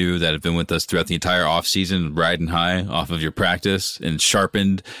some of you that have been with us throughout the entire off season riding high off of your practice and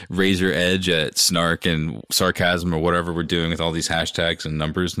sharpened razor edge at snark and sarcasm or whatever we're doing with all these hashtags and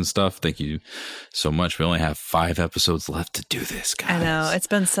numbers and stuff. Thank you so much. We only have 5 episodes left to do this, guys. I know. It's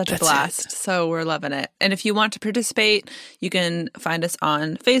been such a blast. So we're loving it. And if you want to participate, you can find us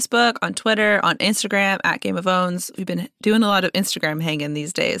on Facebook, on Twitter, on Instagram at Game of Owns. We've been doing a lot of Instagram hanging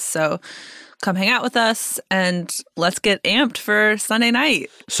these days. So come hang out with us and let's get amped for Sunday night.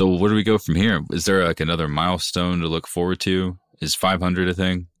 So where do we go from here? Is there like another milestone to look forward to? Is 500 a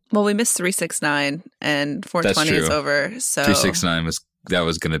thing? Well, we missed 369 and 420 is over. So 369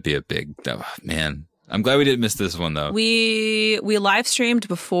 was going to be a big, man. I'm glad we didn't miss this one though. We live streamed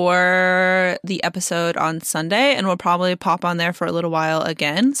before the episode on Sunday and we'll probably pop on there for a little while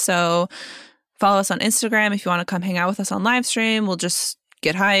again. So follow us on Instagram if you want to come hang out with us on live stream. We'll just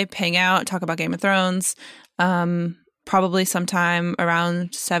get hype, hang out, talk about Game of Thrones. Probably sometime around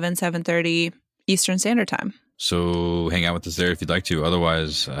 7:30 Eastern Standard Time. So hang out with us there if you'd like to.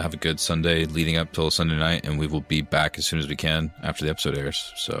 Otherwise, have a good Sunday leading up till Sunday night, and we will be back as soon as we can after the episode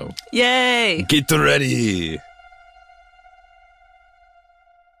airs. So yay! Get ready!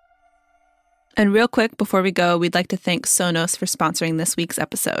 And real quick, before we go, we'd like to thank Sonos for sponsoring this week's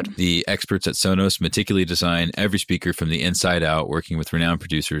episode. The experts at Sonos meticulously design every speaker from the inside out, working with renowned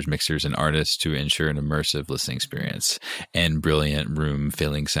producers, mixers, and artists to ensure an immersive listening experience and brilliant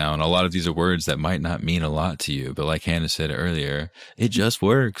room-filling sound. A lot of these are words that might not mean a lot to you, but like Hannah said earlier, it just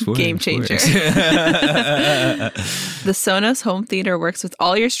works. Game changer. The Sonos Home Theater works with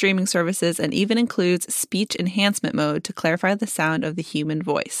all your streaming services and even includes speech enhancement mode to clarify the sound of the human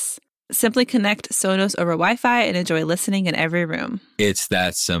voice. Simply connect Sonos over Wi-Fi and enjoy listening in every room. It's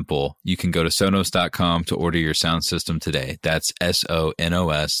that simple. You can go to Sonos.com to order your sound system today. That's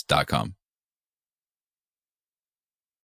Sonos.com.